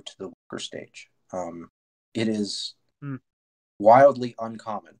through to the worker stage. It is wildly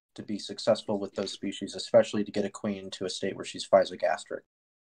uncommon to be successful with those species, especially to get a queen to a state where she's physogastric.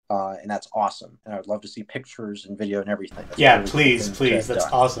 And that's awesome. And I would love to see pictures and video and everything. That's Yeah, really please.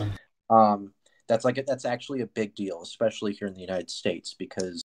 That's awesome. That's actually a big deal, especially here in the United States,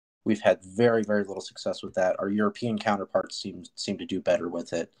 because we've had very, very little success with that. Our European counterparts seem to do better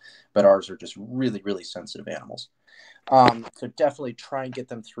with it, but ours are just really, really sensitive animals. So definitely try and get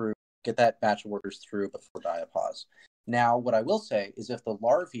that batch of workers through before diapause. Now, what I will say is if the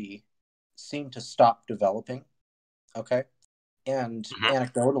larvae seem to stop developing, okay, and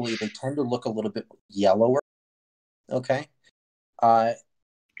anecdotally they tend to look a little bit yellower, okay,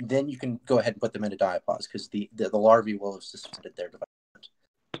 then you can go ahead and put them into diapause because the larvae will have suspended their development.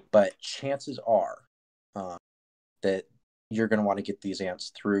 But chances are that you're going to want to get these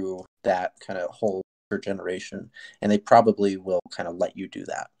ants through that kind of whole generation, and they probably will kind of let you do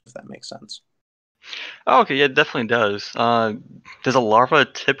that, if that makes sense. Oh, okay, yeah, it definitely does. Does a larva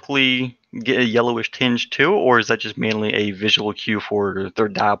typically get a yellowish tinge too, or is that just mainly a visual cue for their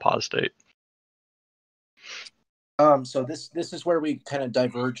diapause state? So this is where we kind of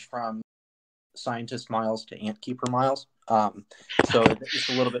diverge from scientist Miles to Antkeeper Miles. So it's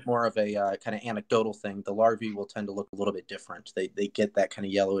a little bit more of a kind of anecdotal thing. The larvae will tend to look a little bit different. They get that kind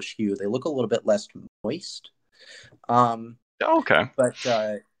of yellowish hue. They look a little bit less moist. Okay.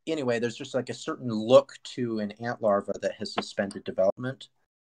 But anyway, there's just like a certain look to an ant larva that has suspended development.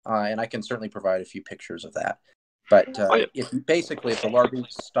 And I can certainly provide a few pictures of that. But if the larvae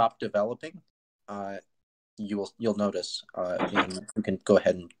stop developing, you'll notice, and you can go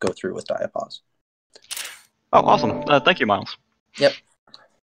ahead and go through with diapause. Oh, awesome. Thank you, Miles. Yep.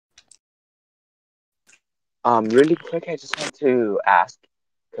 Really quick, I just want to ask,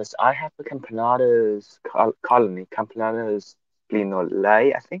 because I have the Campanata's colony, Campanata's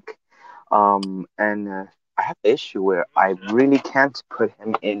Linolai, I think. And I have the issue where I really can't put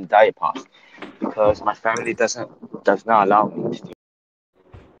him in diapause because my family does not allow me to do.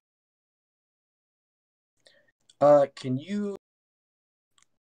 Can you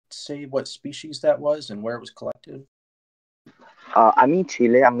say what species that was and where it was collected? I'm in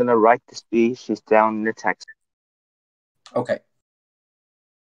Chile. I'm gonna write the species down in the text. Okay.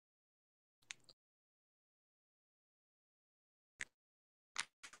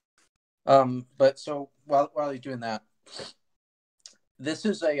 But so while you're doing that, this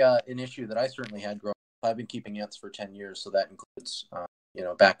is an issue that I certainly had growing up. I've been keeping ants for 10 years, so that includes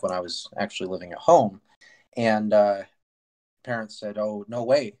back when I was actually living at home, and parents said, "Oh, no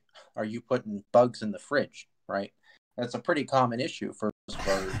way, are you putting bugs in the fridge?" Right? That's a pretty common issue for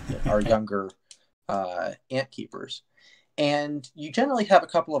our younger ant keepers, and you generally have a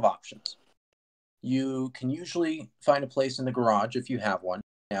couple of options. You can usually find a place in the garage if you have one.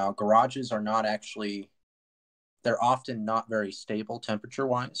 Now, garages are they're often not very stable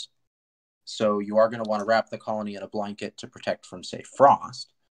temperature-wise. So you are going to want to wrap the colony in a blanket to protect from, say,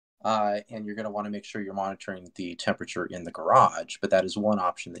 frost. And you're going to want to make sure you're monitoring the temperature in the garage, but that is one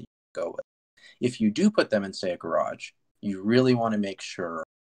option that you can go with. If you do put them in, say, a garage, you really want to make sure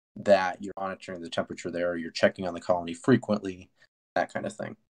that you're monitoring the temperature there, you're checking on the colony frequently, that kind of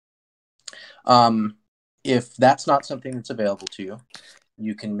thing. If that's not something that's available to you,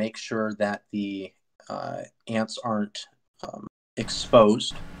 you can make sure that the ants aren't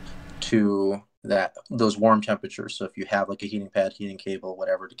exposed to those warm temperatures. So if you have like a heating pad, heating cable,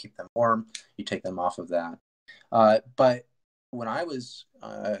 whatever to keep them warm, you take them off of that. But when I was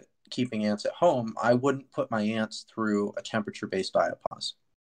keeping ants at home, I wouldn't put my ants through a temperature-based diapause.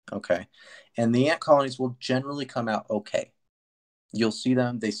 Okay. And the ant colonies will generally come out okay. You'll see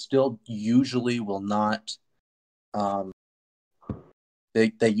them. They still usually will not.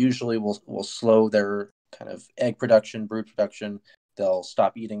 They usually will slow their kind of egg production, brood production. They'll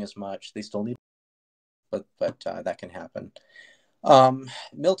stop eating as much. They still need, but that can happen.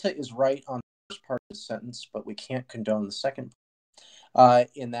 Milta is right on the first part of the sentence, but we can't condone the second.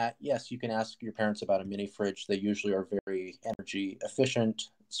 In that, yes, you can ask your parents about a mini fridge. They usually are very energy efficient,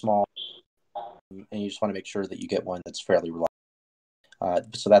 small, and you just want to make sure that you get one that's fairly reliable.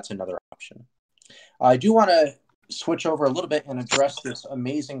 So that's another option. I do want to switch over a little bit and address this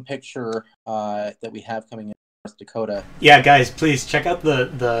amazing picture that we have coming in North Dakota. Yeah, guys, please check out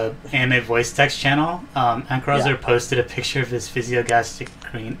the AMA voice text channel. Ankrauser posted a picture of this physiogastric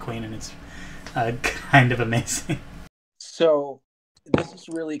queen, and it's kind of amazing. So this is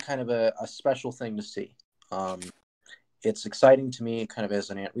really kind of a special thing to see. It's exciting to me kind of as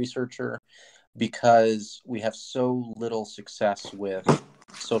an ant researcher because we have so little success with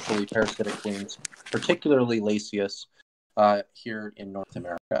socially parasitic queens, particularly Lasius, here in North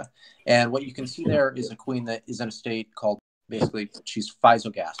America. And what you can see there is a queen that is in a state called, basically, she's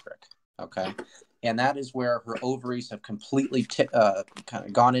physogastric, okay? And that is where her ovaries have completely kind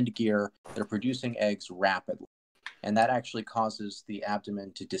of gone into gear. They're producing eggs rapidly. And that actually causes the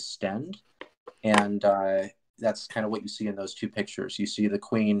abdomen to distend. And that's kind of what you see in those two pictures. You see the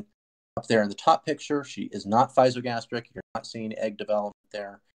queen up there in the top picture. She is not physogastric. You're not seeing egg development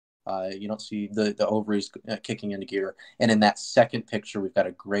there. You don't see the ovaries kicking into gear. And in that second picture, we've got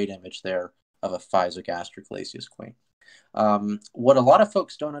a great image there of a physogastric Lasius queen. What a lot of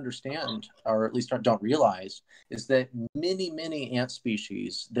folks don't understand, or at least don't realize, is that many ant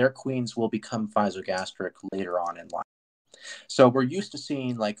species, their queens will become physogastric later on in life. So we're used to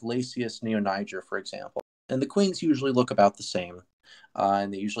seeing like Lasius neoniger, for example, and the queens usually look about the same,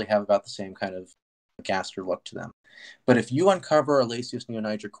 and they usually have about the same kind of gaster look to them. But if you uncover a Lasius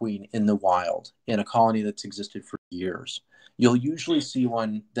neoniger queen in the wild, in a colony that's existed for years, you'll usually see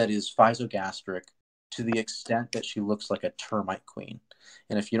one that is physogastric to the extent that she looks like a termite queen.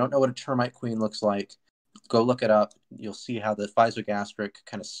 And if you don't know what a termite queen looks like, go look it up. You'll see how the physogastric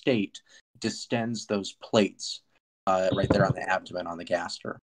kind of state distends those plates right there on the abdomen, on the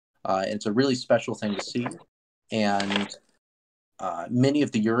gaster. It's a really special thing to see. And many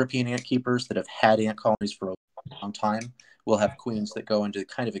of the European ant keepers that have had ant colonies for a long time will have queens that go into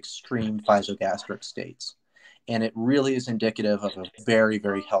kind of extreme physogastric states. And it really is indicative of a very,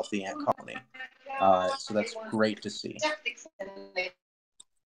 very healthy ant colony. So that's great to see.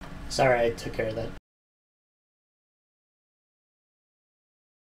 Sorry, I took care of that.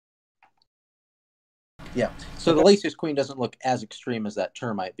 Yeah. So the Lasius queen doesn't look as extreme as that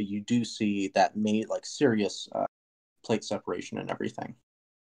termite, but you do see that like serious plate separation and everything.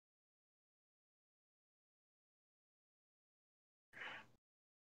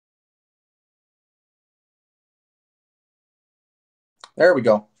 There we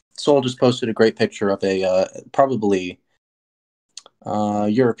go. Sol just posted a great picture of a probably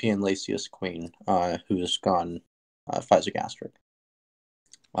European Lasius queen who has gone physogastric.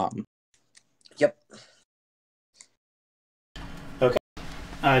 Yep. Okay.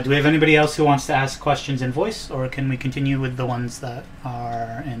 Do we have anybody else who wants to ask questions in voice, or can we continue with the ones that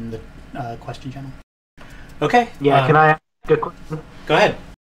are in the question channel? Okay. Yeah, can I ask a question? Go ahead.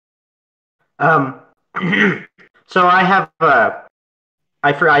 So I have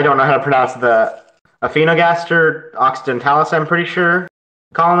I don't know how to pronounce the Aphenogaster occidentalis, I'm pretty sure,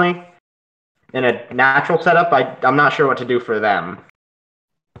 colony. In a natural setup, I'm not sure what to do for them.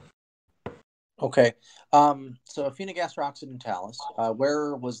 Okay. So Aphenogaster occidentalis,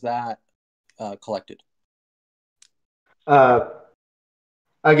 where was that collected?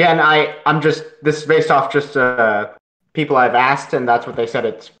 Again, this is based off just people I've asked, and that's what they said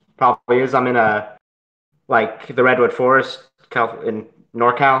it probably is. I'm in the Redwood Forest in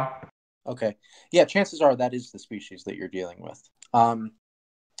NorCal. Okay. Yeah, chances are that is the species that you're dealing with. And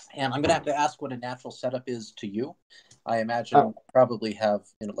I'm going to have to ask what a natural setup is to you. I imagine you probably have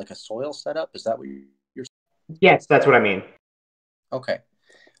like a soil setup. Is that what you're saying? Yes, that's what I mean. Okay.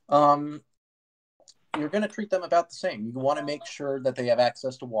 You're going to treat them about the same. You want to make sure that they have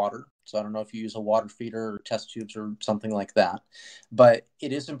access to water. So I don't know if you use a water feeder or test tubes or something like that. But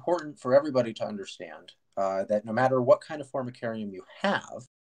it is important for everybody to understand that no matter what kind of formicarium you have,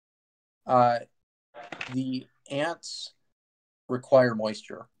 the ants require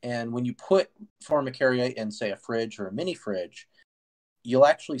moisture. And when you put Formicaria in, say, a fridge or a mini fridge, you'll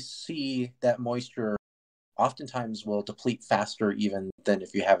actually see that moisture oftentimes will deplete faster even than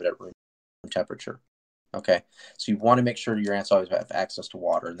if you have it at room temperature. Okay, so you want to make sure your ants always have access to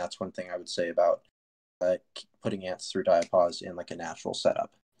water, and that's one thing I would say about putting ants through Diapause in like a natural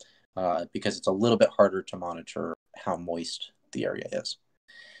setup, because it's a little bit harder to monitor how moist the area is.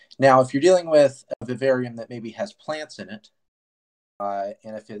 Now, if you're dealing with a vivarium that maybe has plants in it,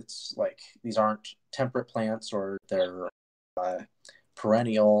 and if it's like these aren't temperate plants or they're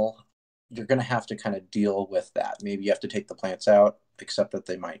perennial, you're going to have to kind of deal with that. Maybe you have to take the plants out, accept that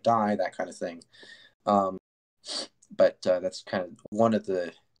they might die, that kind of thing. But that's kind of one of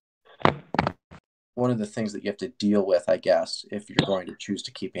the things that you have to deal with, I guess, if you're going to choose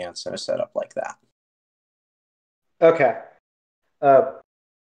to keep ants in a setup like that. Okay.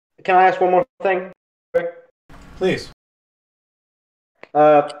 Can I ask one more thing? Please.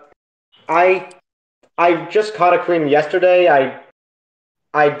 I just caught a queen yesterday.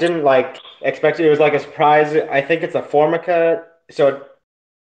 I didn't expect it. It was like a surprise. I think it's a Formica. So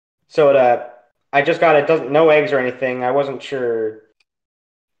I just got it. Doesn't no eggs or anything. I wasn't sure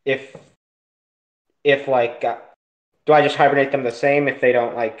if do I just hibernate them the same if they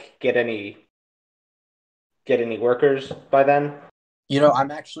don't get any workers by then?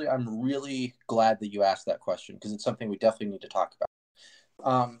 I'm really glad that you asked that question, because it's something we definitely need to talk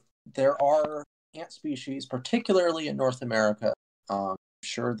about. There are ant species, particularly in North America, I'm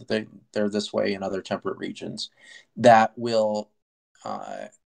sure that they're this way in other temperate regions, that will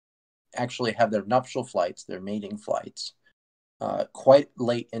actually have their nuptial flights, their mating flights, quite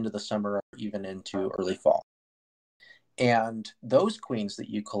late into the summer or even into early fall. And those queens that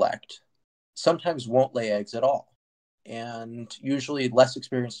you collect sometimes won't lay eggs at all. And usually less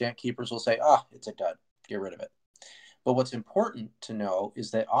experienced ant keepers will say, it's a dud, get rid of it. But what's important to know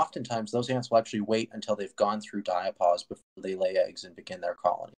is that oftentimes those ants will actually wait until they've gone through Diapause before they lay eggs and begin their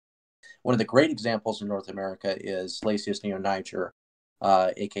colony. One of the great examples in North America is Lasius neoniger,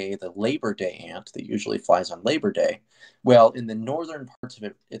 aka the Labor Day ant that usually flies on Labor Day. Well, in the northern parts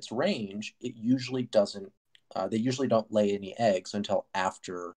of its range, it usually doesn't. They usually don't lay any eggs until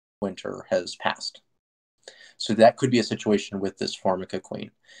after winter has passed. So that could be a situation with this Formica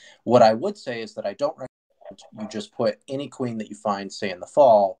queen. What I would say is that I don't recommend you just put any queen that you find, say in the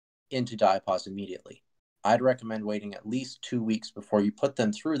fall, into Diapause immediately. I'd recommend waiting at least 2 weeks before you put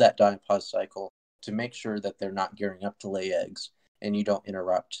them through that Diapause cycle to make sure that they're not gearing up to lay eggs and you don't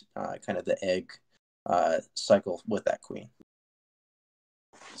interrupt kind of the egg cycle with that queen.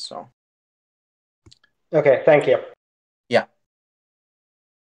 So. Okay, thank you. Yeah.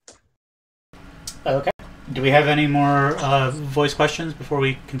 Okay. Do we have any more voice questions before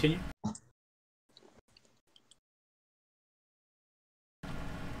we continue?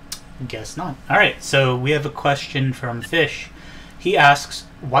 Guess not. All right, so we have a question from Fish. He asks,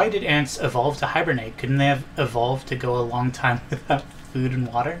 why did ants evolve to hibernate? Couldn't they have evolved to go a long time without food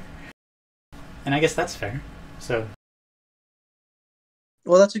and water? And I guess that's fair. So.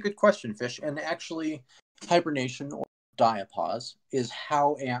 Well, that's a good question, Fish. And actually, hibernation or Diapause is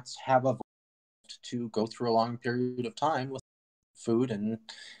how ants have evolved to go through a long period of time with food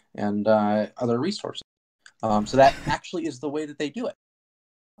and other resources. So that actually is the way that they do it.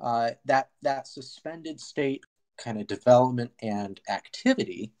 That suspended state kind of development and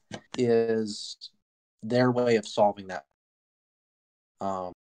activity is their way of solving that,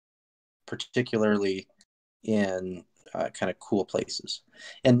 particularly in kind of cool places.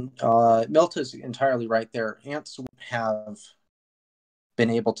 And Milta's entirely right there. Ants have been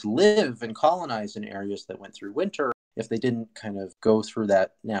able to live and colonize in areas that went through winter if they didn't kind of go through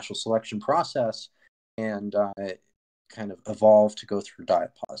that natural selection process and kind of evolve to go through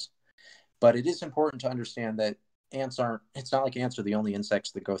Diapause. But it is important to understand that it's not like ants are the only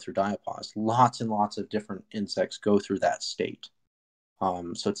insects that go through Diapause. Lots and lots of different insects go through that state.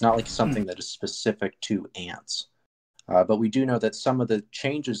 So it's not like something that is specific to ants. But we do know that some of the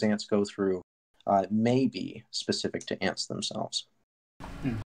changes ants go through may be specific to ants themselves.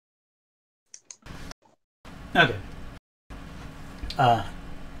 Okay.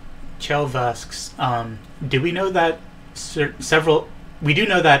 Chelv asks, do we know that several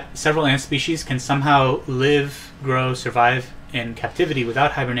ant species can somehow live, grow, survive in captivity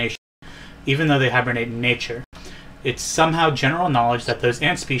without hibernation, even though they hibernate in nature? It's somehow general knowledge that those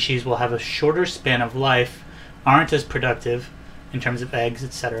ant species will have a shorter span of life, aren't as productive in terms of eggs,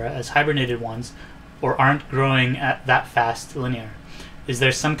 etc., as hibernated ones, or aren't growing at that fast linear. Is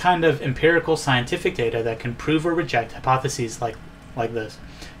there some kind of empirical scientific data that can prove or reject hypotheses like this?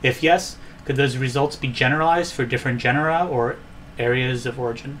 If yes, could those results be generalized for different genera, or areas of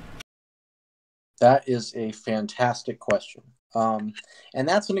origin? That is a fantastic question. And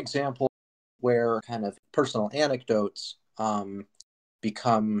that's an example where kind of personal anecdotes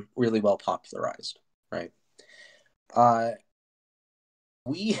become really well popularized, right?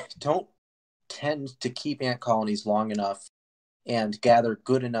 We don't tend to keep ant colonies long enough and gather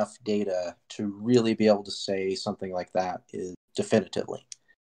good enough data to really be able to say something like that is definitively.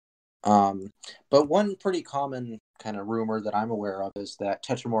 But one pretty common kind of rumor that I'm aware of is that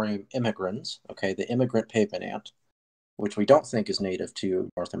Tetramorium immigrans, okay, the immigrant pavement ant, which we don't think is native to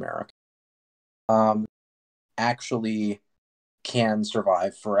North America, actually can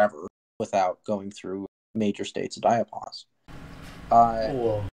survive forever without going through major states of diapause.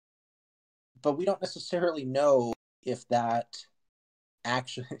 Whoa. But we don't necessarily know if that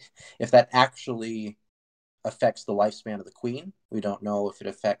actually affects the lifespan of the queen. We don't know if it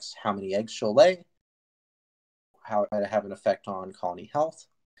affects how many eggs she'll lay, how it might have an effect on colony health.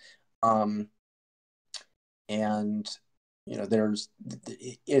 And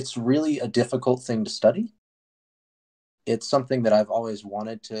it's really a difficult thing to study. It's something that I've always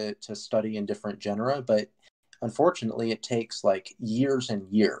wanted to study in different genera, but unfortunately it takes like years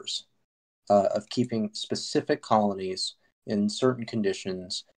and years of keeping specific colonies in certain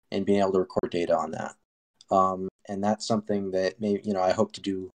conditions and being able to record data on that. And that's something that I hope to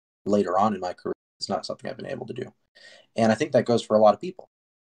do later on in my career. It's not something I've been able to do. And I think that goes for a lot of people.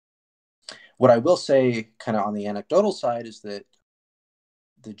 What I will say kind of on the anecdotal side is that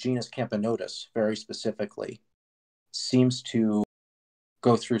the genus Camponotus very specifically seems to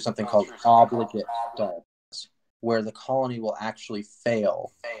go through something called obligate diapause, where the colony will actually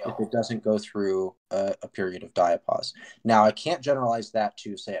fail if it doesn't go through a period of diapause. Now, I can't generalize that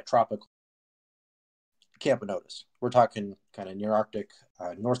to, say, a tropical Camponotus. We're talking kind of near-Arctic,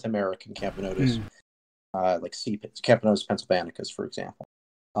 North American Camponotus, like sea pits, Camponotus pennsylvanicus, for example.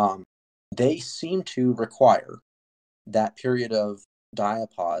 They seem to require that period of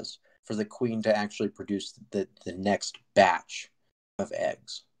diapause for the queen to actually produce the next batch of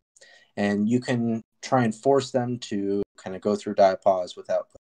eggs. And you can try and force them to kind of go through diapause without,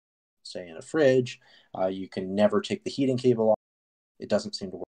 say, in a fridge. You can never take the heating cable off. It doesn't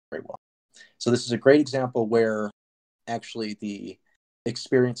seem to work very well. So this is a great example where actually the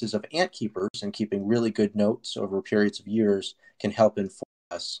experiences of ant keepers and keeping really good notes over periods of years can help inform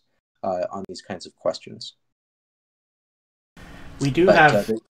us on these kinds of questions. We do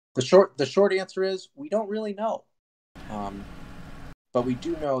have the short answer is we don't really know, but we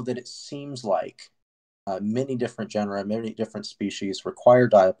do know that it seems like many different genera, many different species require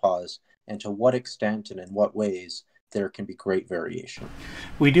diapause, and to what extent and in what ways there can be great variation.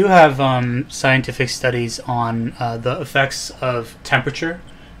 We do have scientific studies on the effects of temperature,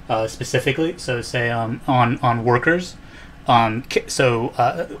 specifically. So, say on workers.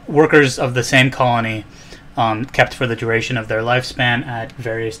 Workers of the same colony kept for the duration of their lifespan at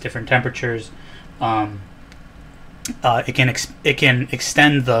various different temperatures. It can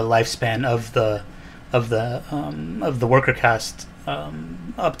extend the lifespan of the worker caste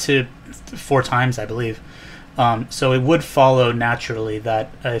up to 4 times, I believe. So it would follow naturally that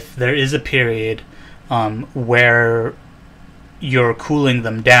if there is a period where you're cooling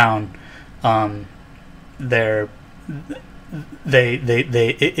them down,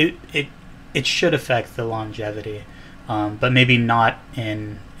 it should affect the longevity, but maybe not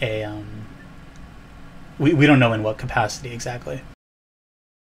in a we don't know in what capacity exactly.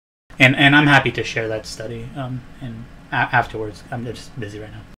 And I'm happy to share that study and afterwards. I'm just busy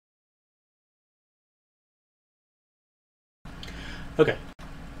right now. Okay.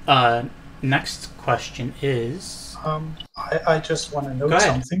 Next question is... I just want to note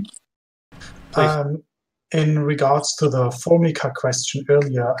something. Please. In regards to the Formica question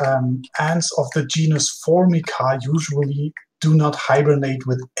earlier, ants of the genus Formica usually do not hibernate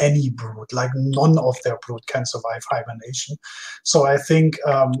with any brood, like none of their brood can survive hibernation. So I think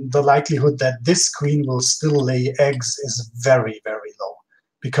the likelihood that this queen will still lay eggs is very, very low,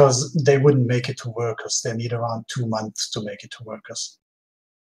 because they wouldn't make it to workers. They need around 2 months to make it to workers.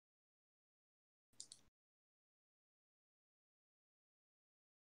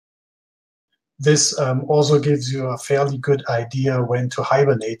 This also gives you a fairly good idea when to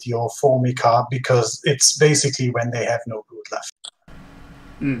hibernate your Formica, because it's basically when they have no brood left.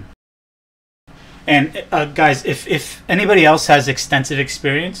 And guys, if anybody else has extensive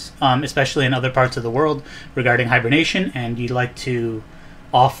experience, especially in other parts of the world, regarding hibernation, and you'd like to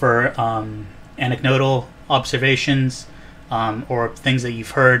offer anecdotal observations or things that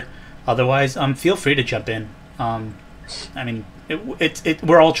you've heard otherwise, feel free to jump in. I mean,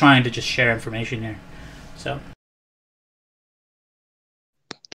 we're all trying to just share information here, so.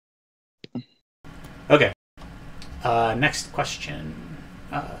 Next question.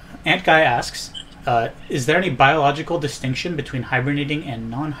 Ant Guy asks, is there any biological distinction between hibernating and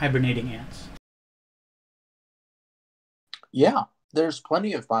non-hibernating ants? Yeah, there's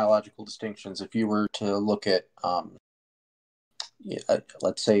plenty of biological distinctions. If you were to look at,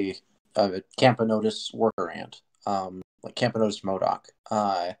 let's say, Camponotus worker ant, like Camponotus modoc,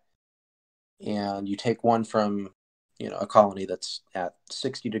 and you take one from, a colony that's at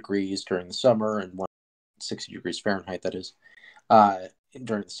 60 degrees during the summer and one 60 degrees Fahrenheit, that is,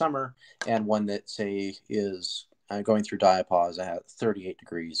 during the summer, and one that, say, is going through diapause at 38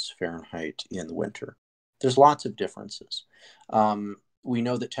 degrees Fahrenheit in the winter. There's lots of differences. We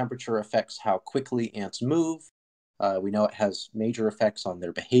know that temperature affects how quickly ants move. We know it has major effects on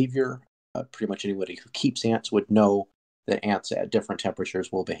their behavior. Pretty much anybody who keeps ants would know that ants at different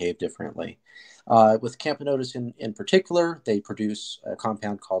temperatures will behave differently. With Camponotus in particular, they produce a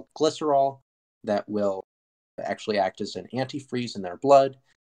compound called glycerol that will actually act as an antifreeze in their blood.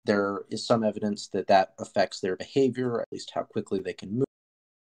 There is some evidence that affects their behavior, at least how quickly they can move.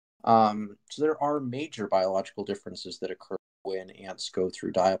 So there are major biological differences that occur when ants go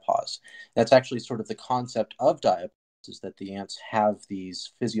through diapause. That's actually sort of the concept of diapause, is that the ants have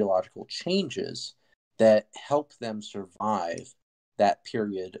these physiological changes that help them survive that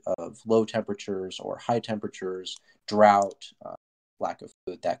period of low temperatures or high temperatures, drought, lack of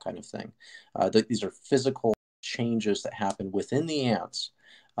food, that kind of thing. These are physical changes that happen within the ants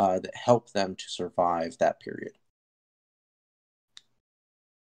that help them to survive that period.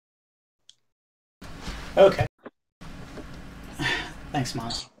 Okay. Thanks,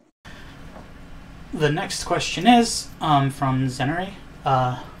 Miles. The next question is from Zenery.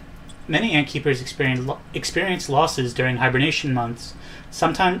 Many ant keepers experience losses during hibernation months.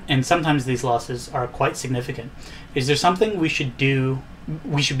 Sometimes these losses are quite significant. Is there something we should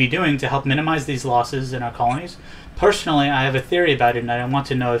be doing to help minimize these losses in our colonies? Personally, I have a theory about it, and I want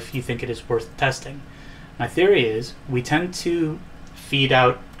to know if you think it is worth testing. My theory is we tend to feed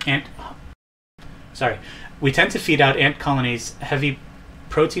out ant colonies heavy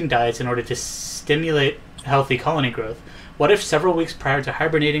protein diets in order to stimulate healthy colony growth. What if several weeks prior to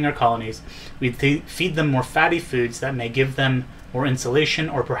hibernating our colonies, we feed them more fatty foods that may give them more insulation,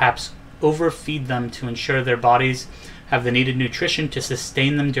 or perhaps overfeed them to ensure their bodies have the needed nutrition to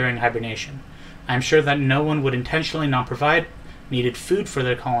sustain them during hibernation? I'm sure that no one would intentionally not provide needed food for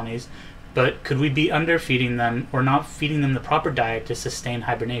their colonies, but could we be underfeeding them or not feeding them the proper diet to sustain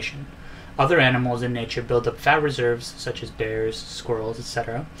hibernation? Other animals in nature build up fat reserves, such as bears, squirrels,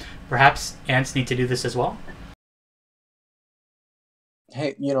 etc. Perhaps ants need to do this as well?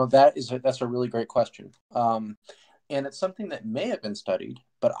 Hey, that's a really great question. And it's something that may have been studied,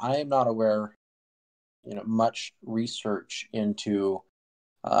 but I am not aware, much research into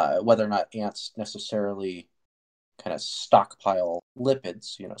whether or not ants necessarily kind of stockpile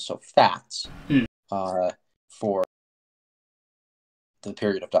lipids, so fats, for the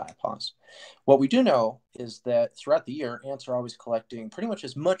period of diapause. What we do know is that throughout the year, ants are always collecting pretty much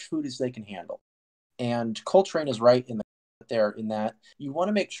as much food as they can handle. And Coltrane is right in that you want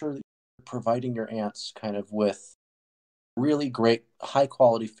to make sure that you're providing your ants kind of with really great high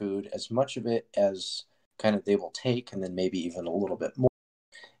quality food, as much of it as kind of they will take, and then maybe even a little bit more.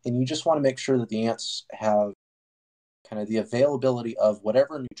 And you just want to make sure that the ants have kind of the availability of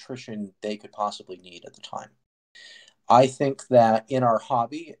whatever nutrition they could possibly need at the time. I think that in our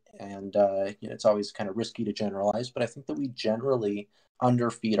hobby, and it's always kind of risky to generalize, but I think that we generally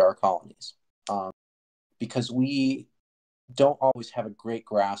underfeed our colonies because we don't always have a great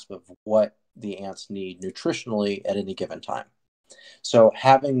grasp of what the ants need nutritionally at any given time. So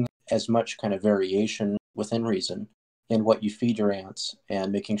having as much kind of variation within reason in what you feed your ants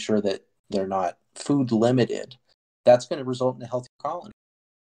and making sure that they're not food limited, that's going to result in a healthy colony.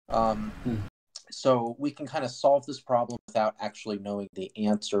 So we can kind of solve this problem without actually knowing the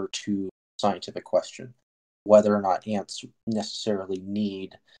answer to the scientific question, whether or not ants necessarily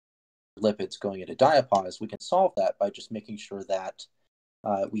need lipids going into diapause. We can solve that by just making sure that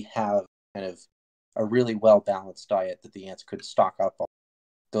we have kind of a really well-balanced diet that the ants could stock up on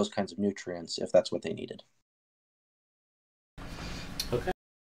those kinds of nutrients if that's what they needed. Okay.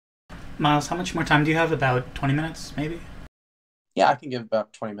 Miles, how much more time do you have? About 20 minutes, maybe? Yeah, I can give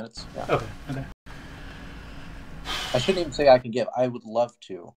about 20 minutes. Yeah. Okay. I shouldn't even say I can give. I would love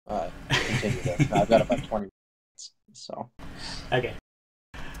to continue this. I've got about 20 minutes. So. Okay.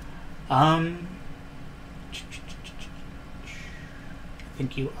 I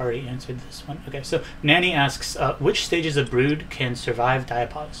think you already answered this one. Okay, so Nanny asks, which stages of brood can survive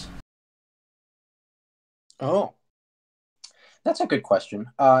diapause? Oh, that's a good question.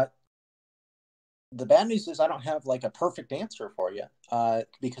 the bad news is I don't have like a perfect answer for you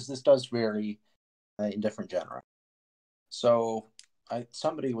because this does vary in different genera. So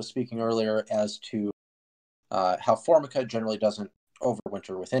somebody was speaking earlier as to how Formica generally doesn't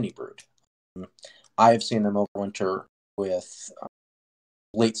overwinter with any brood. I've seen them overwinter with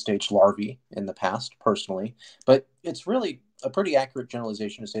late stage larvae in the past, personally, but it's really a pretty accurate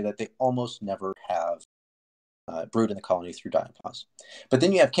generalization to say that they almost never have brood in the colony through diapause. But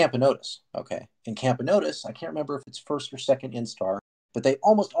then you have Camponotus, okay? In Camponotus, I can't remember if it's first or second instar, but they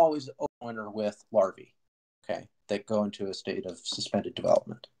almost always overwinter with larvae, okay, that go into a state of suspended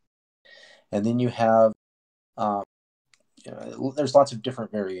development. And then you have, there's lots of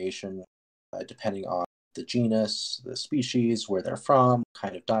different variation depending on the genus, the species, where they're from,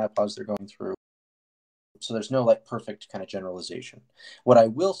 kind of diapause they're going through. So there's no like perfect kind of generalization. What I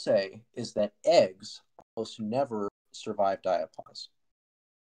will say is that eggs almost never survive diapause.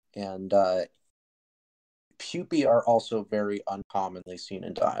 And pupae are also very uncommonly seen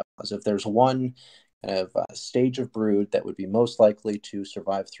in diapause. If there's one kind of stage of brood that would be most likely to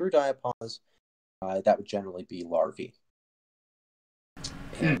survive through diapause, that would generally be larvae.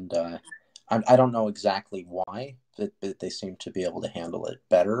 And I don't know exactly why, but they seem to be able to handle it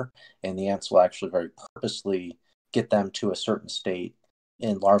better. And the ants will actually very purposely get them to a certain state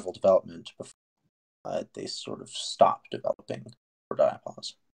in larval development before they sort of stop developing for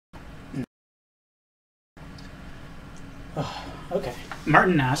diapause. Okay.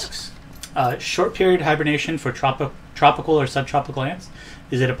 Martin asks, short period hibernation for tropical or subtropical ants,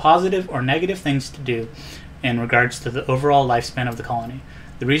 is it a positive or negative thing to do in regards to the overall lifespan of the colony?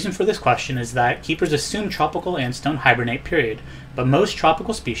 The reason for this question is that keepers assume tropical ants don't hibernate, period, but most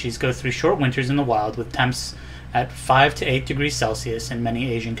tropical species go through short winters in the wild with temps at 5 to 8 degrees Celsius in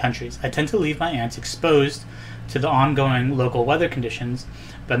many Asian countries. I tend to leave my ants exposed to the ongoing local weather conditions,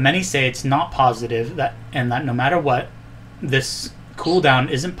 but many say it's not positive and that no matter what, this cool down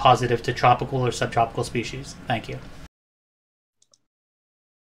isn't positive to tropical or subtropical species. Thank you.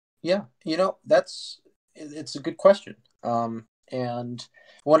 Yeah, it's a good question. And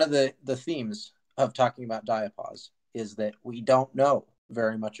one of the themes of talking about diapause is that we don't know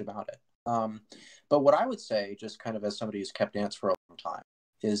very much about it. But what I would say, just kind of as somebody who's kept ants for a long time,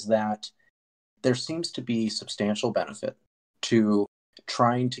 is that there seems to be substantial benefit to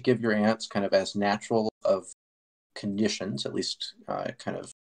trying to give your ants kind of as natural of conditions, at least kind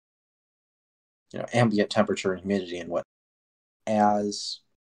of ambient temperature and humidity and what, as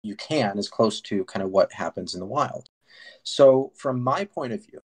you can, as close to kind of what happens in the wild. So from my point of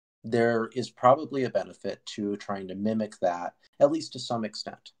view, there is probably a benefit to trying to mimic that, at least to some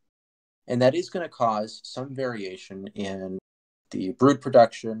extent. And that is going to cause some variation in the brood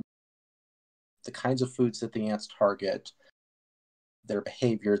production, the kinds of foods that the ants target, their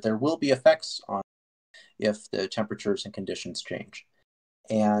behavior. There will be effects on if the temperatures and conditions change.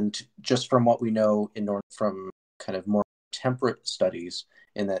 And just from what we know from kind of more temperate studies,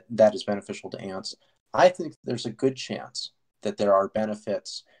 in that is beneficial to ants, I think there's a good chance that there are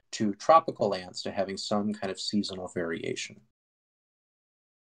benefits to tropical ants to having some kind of seasonal variation.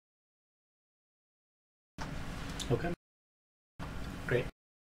 Okay. Great.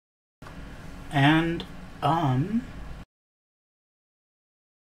 And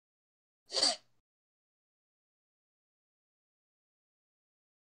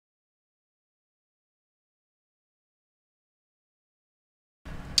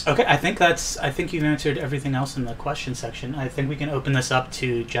okay, I think you've answered everything else in the question section. I think we can open this up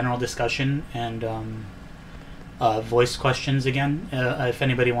to general discussion and voice questions again, if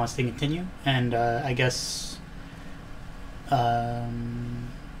anybody wants to continue. And I guess,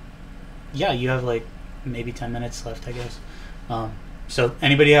 yeah, you have like maybe 10 minutes left, I guess. So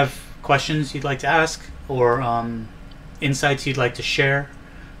anybody have questions you'd like to ask or insights you'd like to share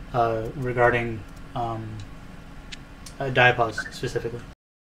regarding diapause specifically?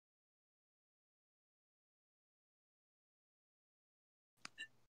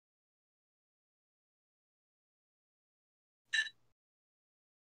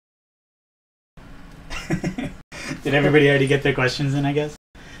 Did everybody already get their questions in, I guess?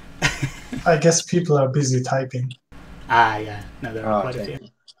 I guess people are busy typing. Yeah. No, there are quite a few.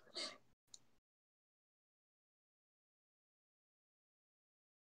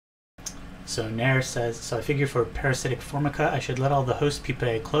 So Nair says, so I figure for parasitic Formica, I should let all the host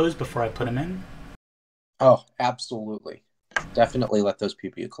pupae close before I put them in? Oh, absolutely. Definitely let those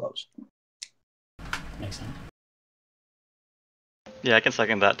pupae close. Makes sense. Yeah, I can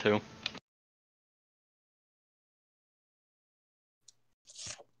second that too.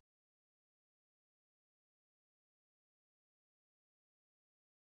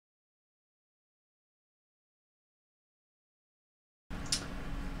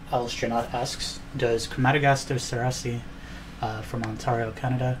 Alstronaut asks, does Chromatogaster cerasi from Ontario,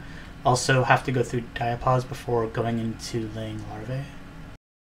 Canada, also have to go through diapause before going into laying larvae?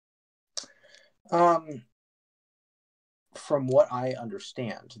 From what I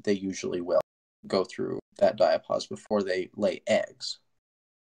understand, they usually will go through that diapause before they lay eggs.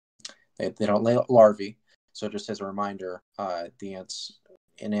 They don't lay larvae. So just as a reminder, the ants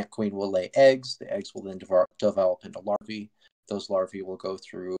an ant queen will lay eggs. The eggs will then develop into larvae. Those larvae will go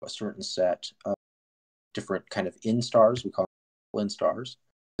through a certain set of different kind of instars. We call them instars.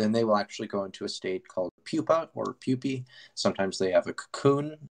 Then they will actually go into a state called pupa or pupae. Sometimes they have a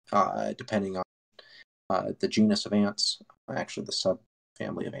cocoon, depending on the genus of ants, actually the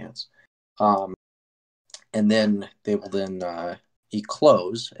subfamily of ants. And then they will then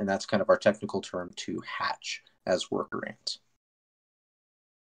eclose, and that's kind of our technical term to hatch as worker ants.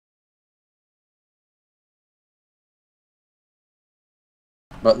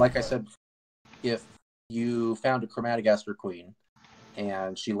 But like I said, if you found a Chromatogaster queen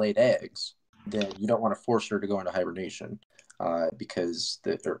and she laid eggs, then you don't want to force her to go into hibernation, because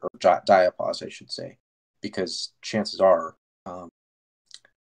or diapause, I should say, because chances are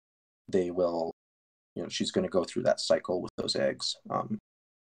they will, she's going to go through that cycle with those eggs.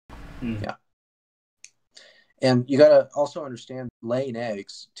 Yeah. And you got to also understand laying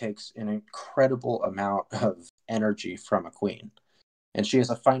eggs takes an incredible amount of energy from a queen. And she has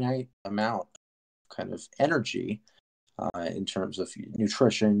a finite amount of kind of energy in terms of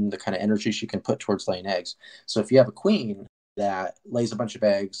nutrition, the kind of energy she can put towards laying eggs. So if you have a queen that lays a bunch of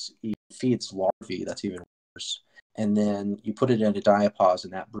eggs, feeds larvae, that's even worse, and then you put it into diapause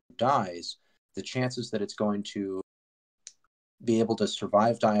and that brood dies, the chances that it's going to be able to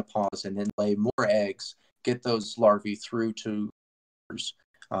survive diapause and then lay more eggs, get those larvae through to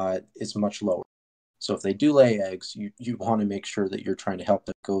is much lower. So if they do lay eggs, you want to make sure that you're trying to help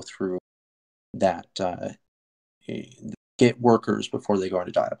them go through that, get workers before they go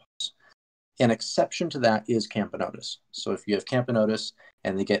into diapause. An exception to that is Camponotus. So if you have Camponotus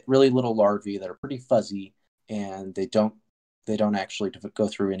and they get really little larvae that are pretty fuzzy and they don't actually go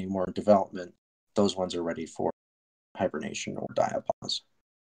through any more development, those ones are ready for hibernation or diapause.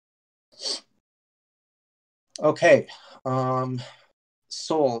 Okay.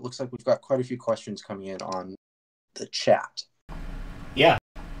 Soul, it looks like we've got quite a few questions coming in on the chat. Yeah.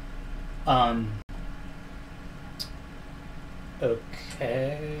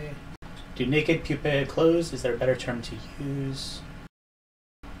 Okay. Do naked pupae close? Is there a better term to use?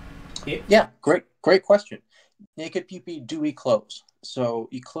 Yeah, great question. Naked pupae do eclose. So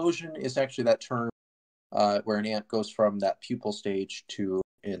eclosion is actually that term where an ant goes from that pupal stage to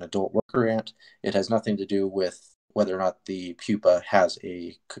an adult worker ant. It has nothing to do with whether or not the pupa has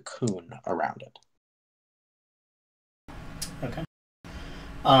a cocoon around it. Okay.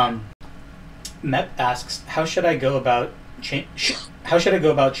 Mep asks, how should I go about changing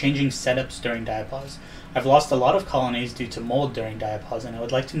setups during diapause? I've lost a lot of colonies due to mold during diapause, and I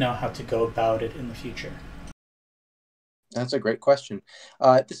would like to know how to go about it in the future. That's a great question.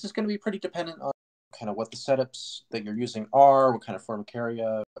 This is going to be pretty dependent on kind of what the setups that you're using are, what kind of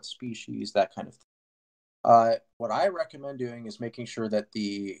formicaria, what species, that kind of thing. What I recommend doing is making sure that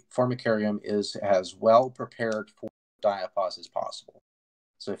the formicarium is as well prepared for diapause as possible.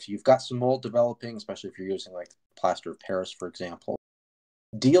 So if you've got some mold developing, especially if you're using like plaster of Paris, for example,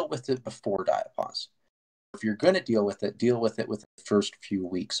 deal with it before diapause. If you're going to deal with it within the first few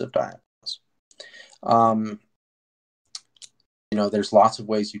weeks of diapause. There's lots of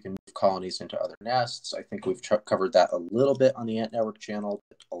ways you can move colonies into other nests. I think we've covered that a little bit on the Ant Network channel.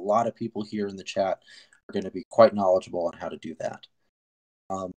 But a lot of people here in the chat are going to be quite knowledgeable on how to do that.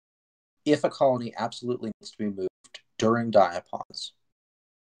 If a colony absolutely needs to be moved during diapause,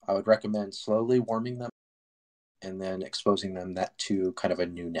 I would recommend slowly warming them and then exposing them to kind of a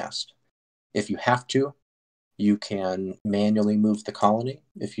new nest. If you have to, you can manually move the colony.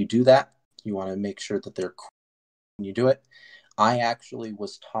 If you do that, you want to make sure that they're cool when you do it. I actually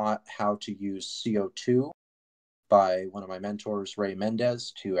was taught how to use CO2 by one of my mentors, Ray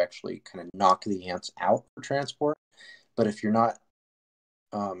Mendez, to actually kind of knock the ants out for transport. But if you're not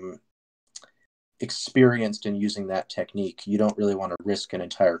experienced in using that technique, you don't really want to risk an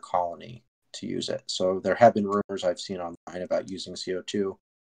entire colony to use it. So there have been rumors I've seen online about using CO2.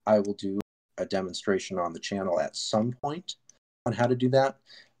 I will do a demonstration on the channel at some point on how to do that.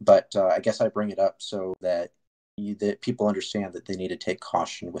 But I guess I bring it up so that people understand that they need to take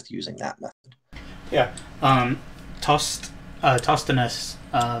caution with using that method. Yeah. Tostinus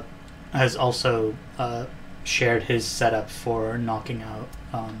has also shared his setup for knocking out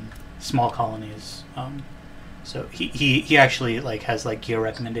small colonies So he actually like has like gear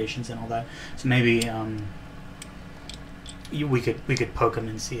recommendations and all that. So maybe we could poke him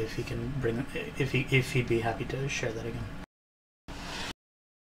and see if he can bring if he'd be happy to share that again.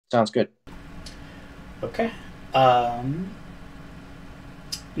 Sounds good. Okay.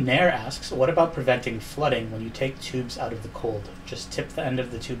 Nair asks, what about preventing flooding when you take tubes out of the cold? Just tip the end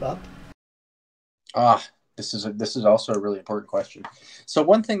of the tube up? This is also a really important question. So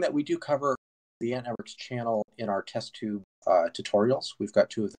one thing that we do cover the Ant Network's channel in our test tube tutorials, we've got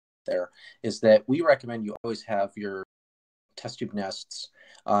 2 of them there, is that we recommend you always have your test tube nests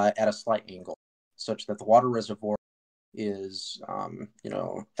at a slight angle, such that the water reservoir is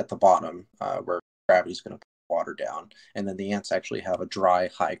at the bottom where gravity is going to put water down, and then the ants actually have a dry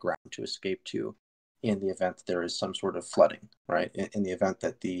high ground to escape to in the event that there is some sort of flooding, right? In the event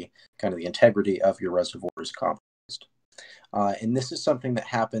that the integrity of your reservoir is compromised. And this is something that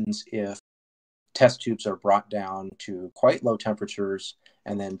happens if test tubes are brought down to quite low temperatures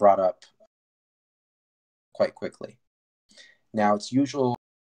and then brought up quite quickly. Now,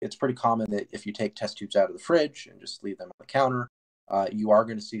 it's pretty common that if you take test tubes out of the fridge and just leave them on the counter, you are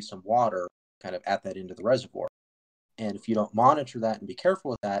going to see some water kind of at that end of the reservoir. And if you don't monitor that and be careful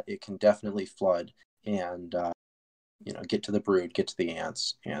with that, it can definitely flood and get to the brood, get to the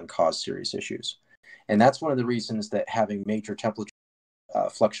ants, and cause serious issues. And that's one of the reasons that having major temperature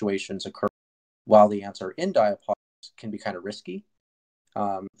fluctuations occur while the ants are in diapause can be kind of risky,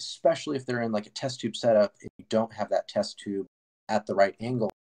 especially if they're in like a test tube setup and you don't have that test tube at the right angle.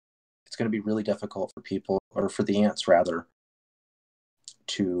 It's going to be really difficult for people, or for the ants rather,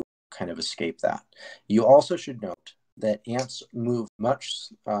 to kind of escape that. You also should note that ants move much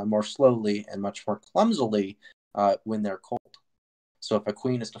more slowly and much more clumsily when they're cold. So if a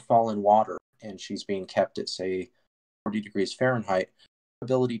queen is to fall in water and she's being kept at, say, 40 degrees Fahrenheit, her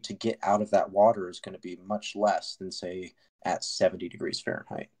ability to get out of that water is going to be much less than, say, at 70 degrees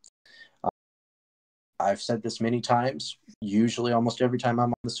Fahrenheit. I've said this many times, usually almost every time I'm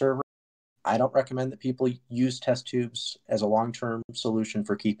on the server. I don't recommend that people use test tubes as a long-term solution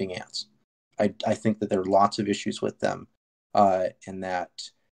for keeping ants. I think that there are lots of issues with them, and that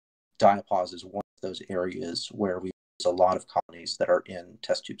diapause is one of those areas where we use a lot of colonies that are in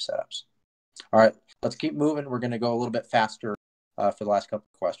test tube setups. All right, let's keep moving. We're going to go a little bit faster for the last couple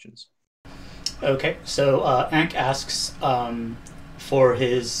of questions. Okay, so Ank asks, for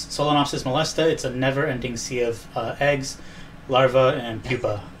his Solenopsis molesta, it's a never-ending sea of eggs, larvae, and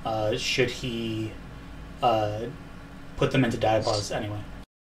pupa. Should he put them into diapause anyway?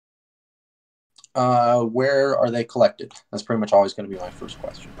 Where are they collected? That's pretty much always going to be my first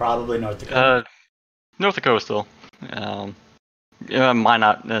question. Probably North Dakota. North Dakota still. Mine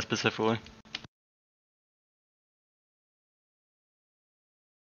not specifically.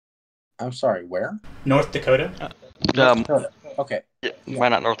 I'm sorry, where? North Dakota. North Dakota. Okay. Yeah, why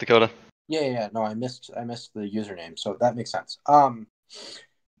not North Dakota? Yeah. No, I missed the username, so that makes sense.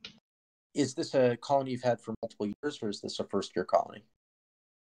 Is this a colony you've had for multiple years, or is this a first-year colony?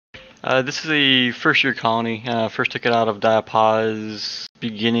 This is a first-year colony. First took it out of diapause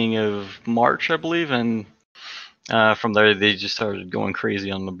beginning of March, I believe, and from there they just started going crazy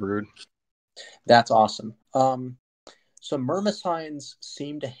on the brood. That's awesome. So myrmecines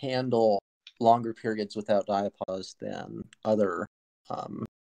seem to handle longer periods without diapause than other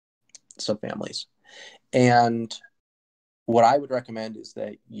subfamilies. And what I would recommend is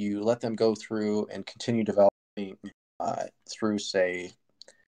that you let them go through and continue developing through, say,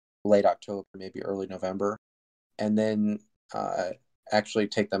 late October, maybe early November, and then actually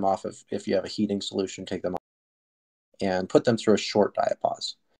take them off if you have a heating solution, take them off and put them through a short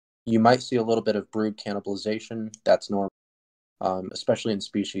diapause. You might see a little bit of brood cannibalization. That's normal, especially in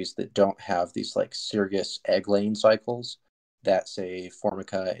species that don't have these like serious egg-laying cycles that, say,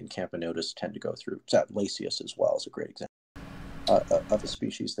 Formica and Camponotus tend to go through. Lasius as well is a great example of a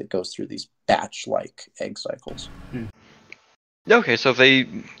species that goes through these batch-like egg cycles. Okay, so if they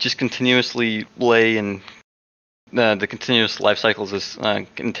just continuously lay and the continuous life cycles is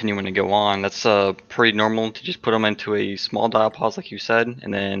continuing to go on, that's pretty normal to just put them into a small diapause, like you said,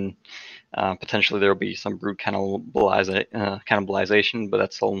 and then potentially there will be some brood cannibalization, but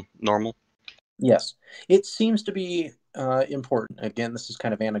that's all normal. Yes, it seems to be important. Again, this is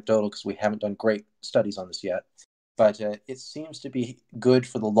kind of anecdotal because we haven't done great studies on this yet, but it seems to be good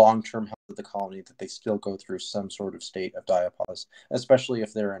for the long-term health of the colony that they still go through some sort of state of diapause, especially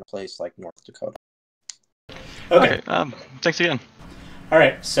if they're in a place like North Dakota. Okay. Thanks again. All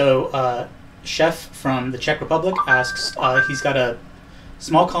right. So, Chef from the Czech Republic asks, he's got a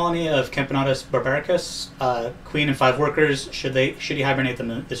small colony of Camponotus barbaricus, queen and 5 workers. Should he hibernate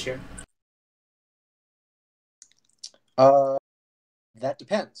them this year? That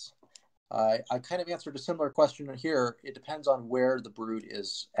depends. I kind of answered a similar question here. It depends on where the brood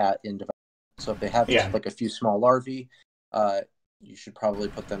is at in development. So if they have just like a few small larvae, you should probably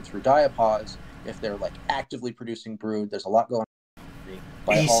put them through diapause. If they're like actively producing brood, there's a lot going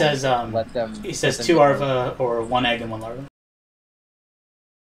on. He says two larvae or one egg and one larva.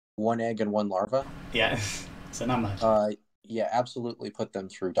 One egg and one larva? Yeah, so not much. Yeah, absolutely put them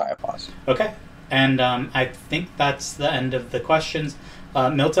through diapause. Okay, and I think that's the end of the questions.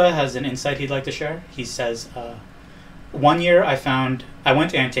 Milta has an insight he'd like to share. He says, 1 year I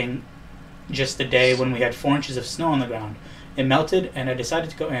went anting just the day when we had 4 inches of snow on the ground. It melted, and I decided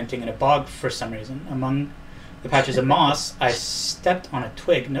to go anting in a bog for some reason. Among the patches of moss, I stepped on a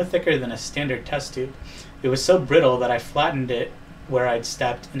twig no thicker than a standard test tube. It was so brittle that I flattened it where I'd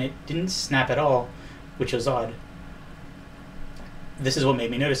stepped, and it didn't snap at all, which was odd. This is what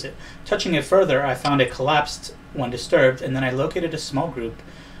made me notice it. Touching it further, I found it collapsed when disturbed, and then I located a small group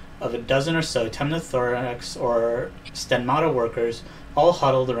of a dozen or so temnothorax or stigmata workers all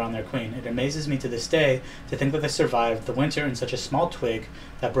huddled around their queen. It amazes me to this day to think that they survived the winter in such a small twig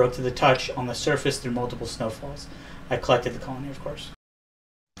that broke to the touch on the surface through multiple snowfalls. I collected the colony, of course.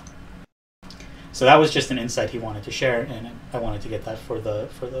 So that was just an insight he wanted to share, and I wanted to get that for the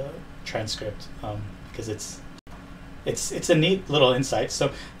transcript because it's a neat little insight.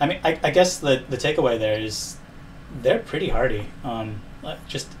 So I mean, I guess the takeaway there is they're pretty hardy.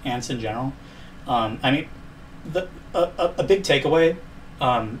 Just ants in general. I mean, a big takeaway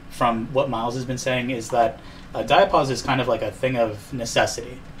from what Miles has been saying is that diapause is kind of like a thing of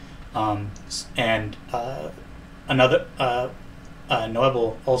necessity, and another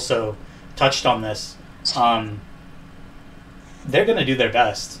Noebel also touched on this. They're going to do their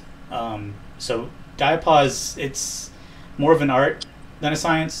best. So diapause, it's more of an art than a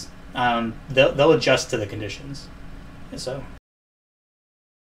science. They'll adjust to the conditions. So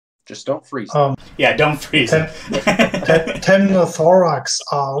just don't freeze. Yeah, don't freeze. Temnothorax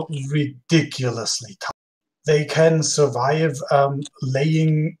are ridiculously tough. They can survive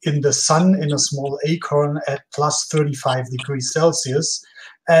laying in the sun in a small acorn at plus 35 degrees Celsius,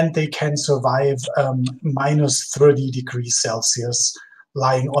 and they can survive minus 30 degrees Celsius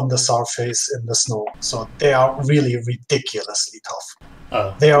lying on the surface in the snow. So they are really ridiculously tough.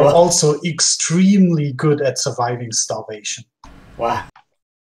 They are also extremely good at surviving starvation. Wow.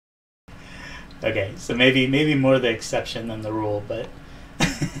 Okay, so maybe more the exception than the rule, but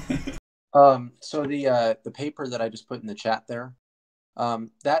so the paper that I just put in the chat there,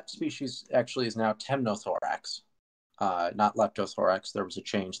 that species actually is now temnothorax, not leptothorax. There was a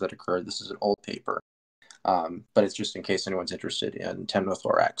change that occurred. This is an old paper, but it's just in case anyone's interested in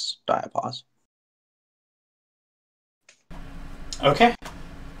temnothorax diapause. Okay,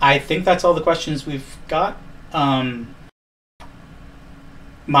 I think that's all the questions we've got.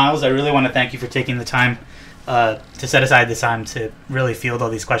 Miles, I really want to thank you for taking the time to set aside the time to really field all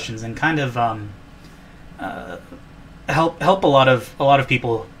these questions and kind of help a lot of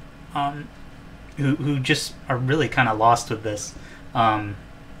people who just are really kind of lost with this. Kind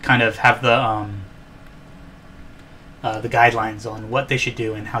of have the guidelines on what they should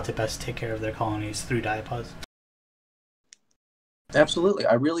do and how to best take care of their colonies through diapause. Absolutely.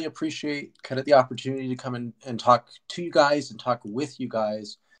 I really appreciate kind of the opportunity to come and talk to you guys and talk with you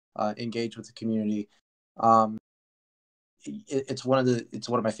guys, engage with the community. It's one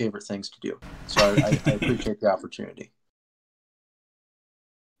of my favorite things to do. So I appreciate the opportunity.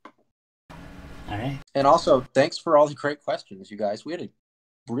 All right. And also, thanks for all the great questions, you guys. We had a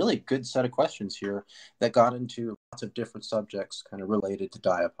really good set of questions here that got into lots of different subjects kind of related to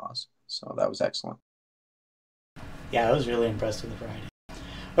diapause. So that was excellent. Yeah, I was really impressed with the variety.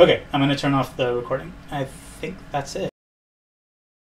 Okay, I'm going to turn off the recording. I think that's it.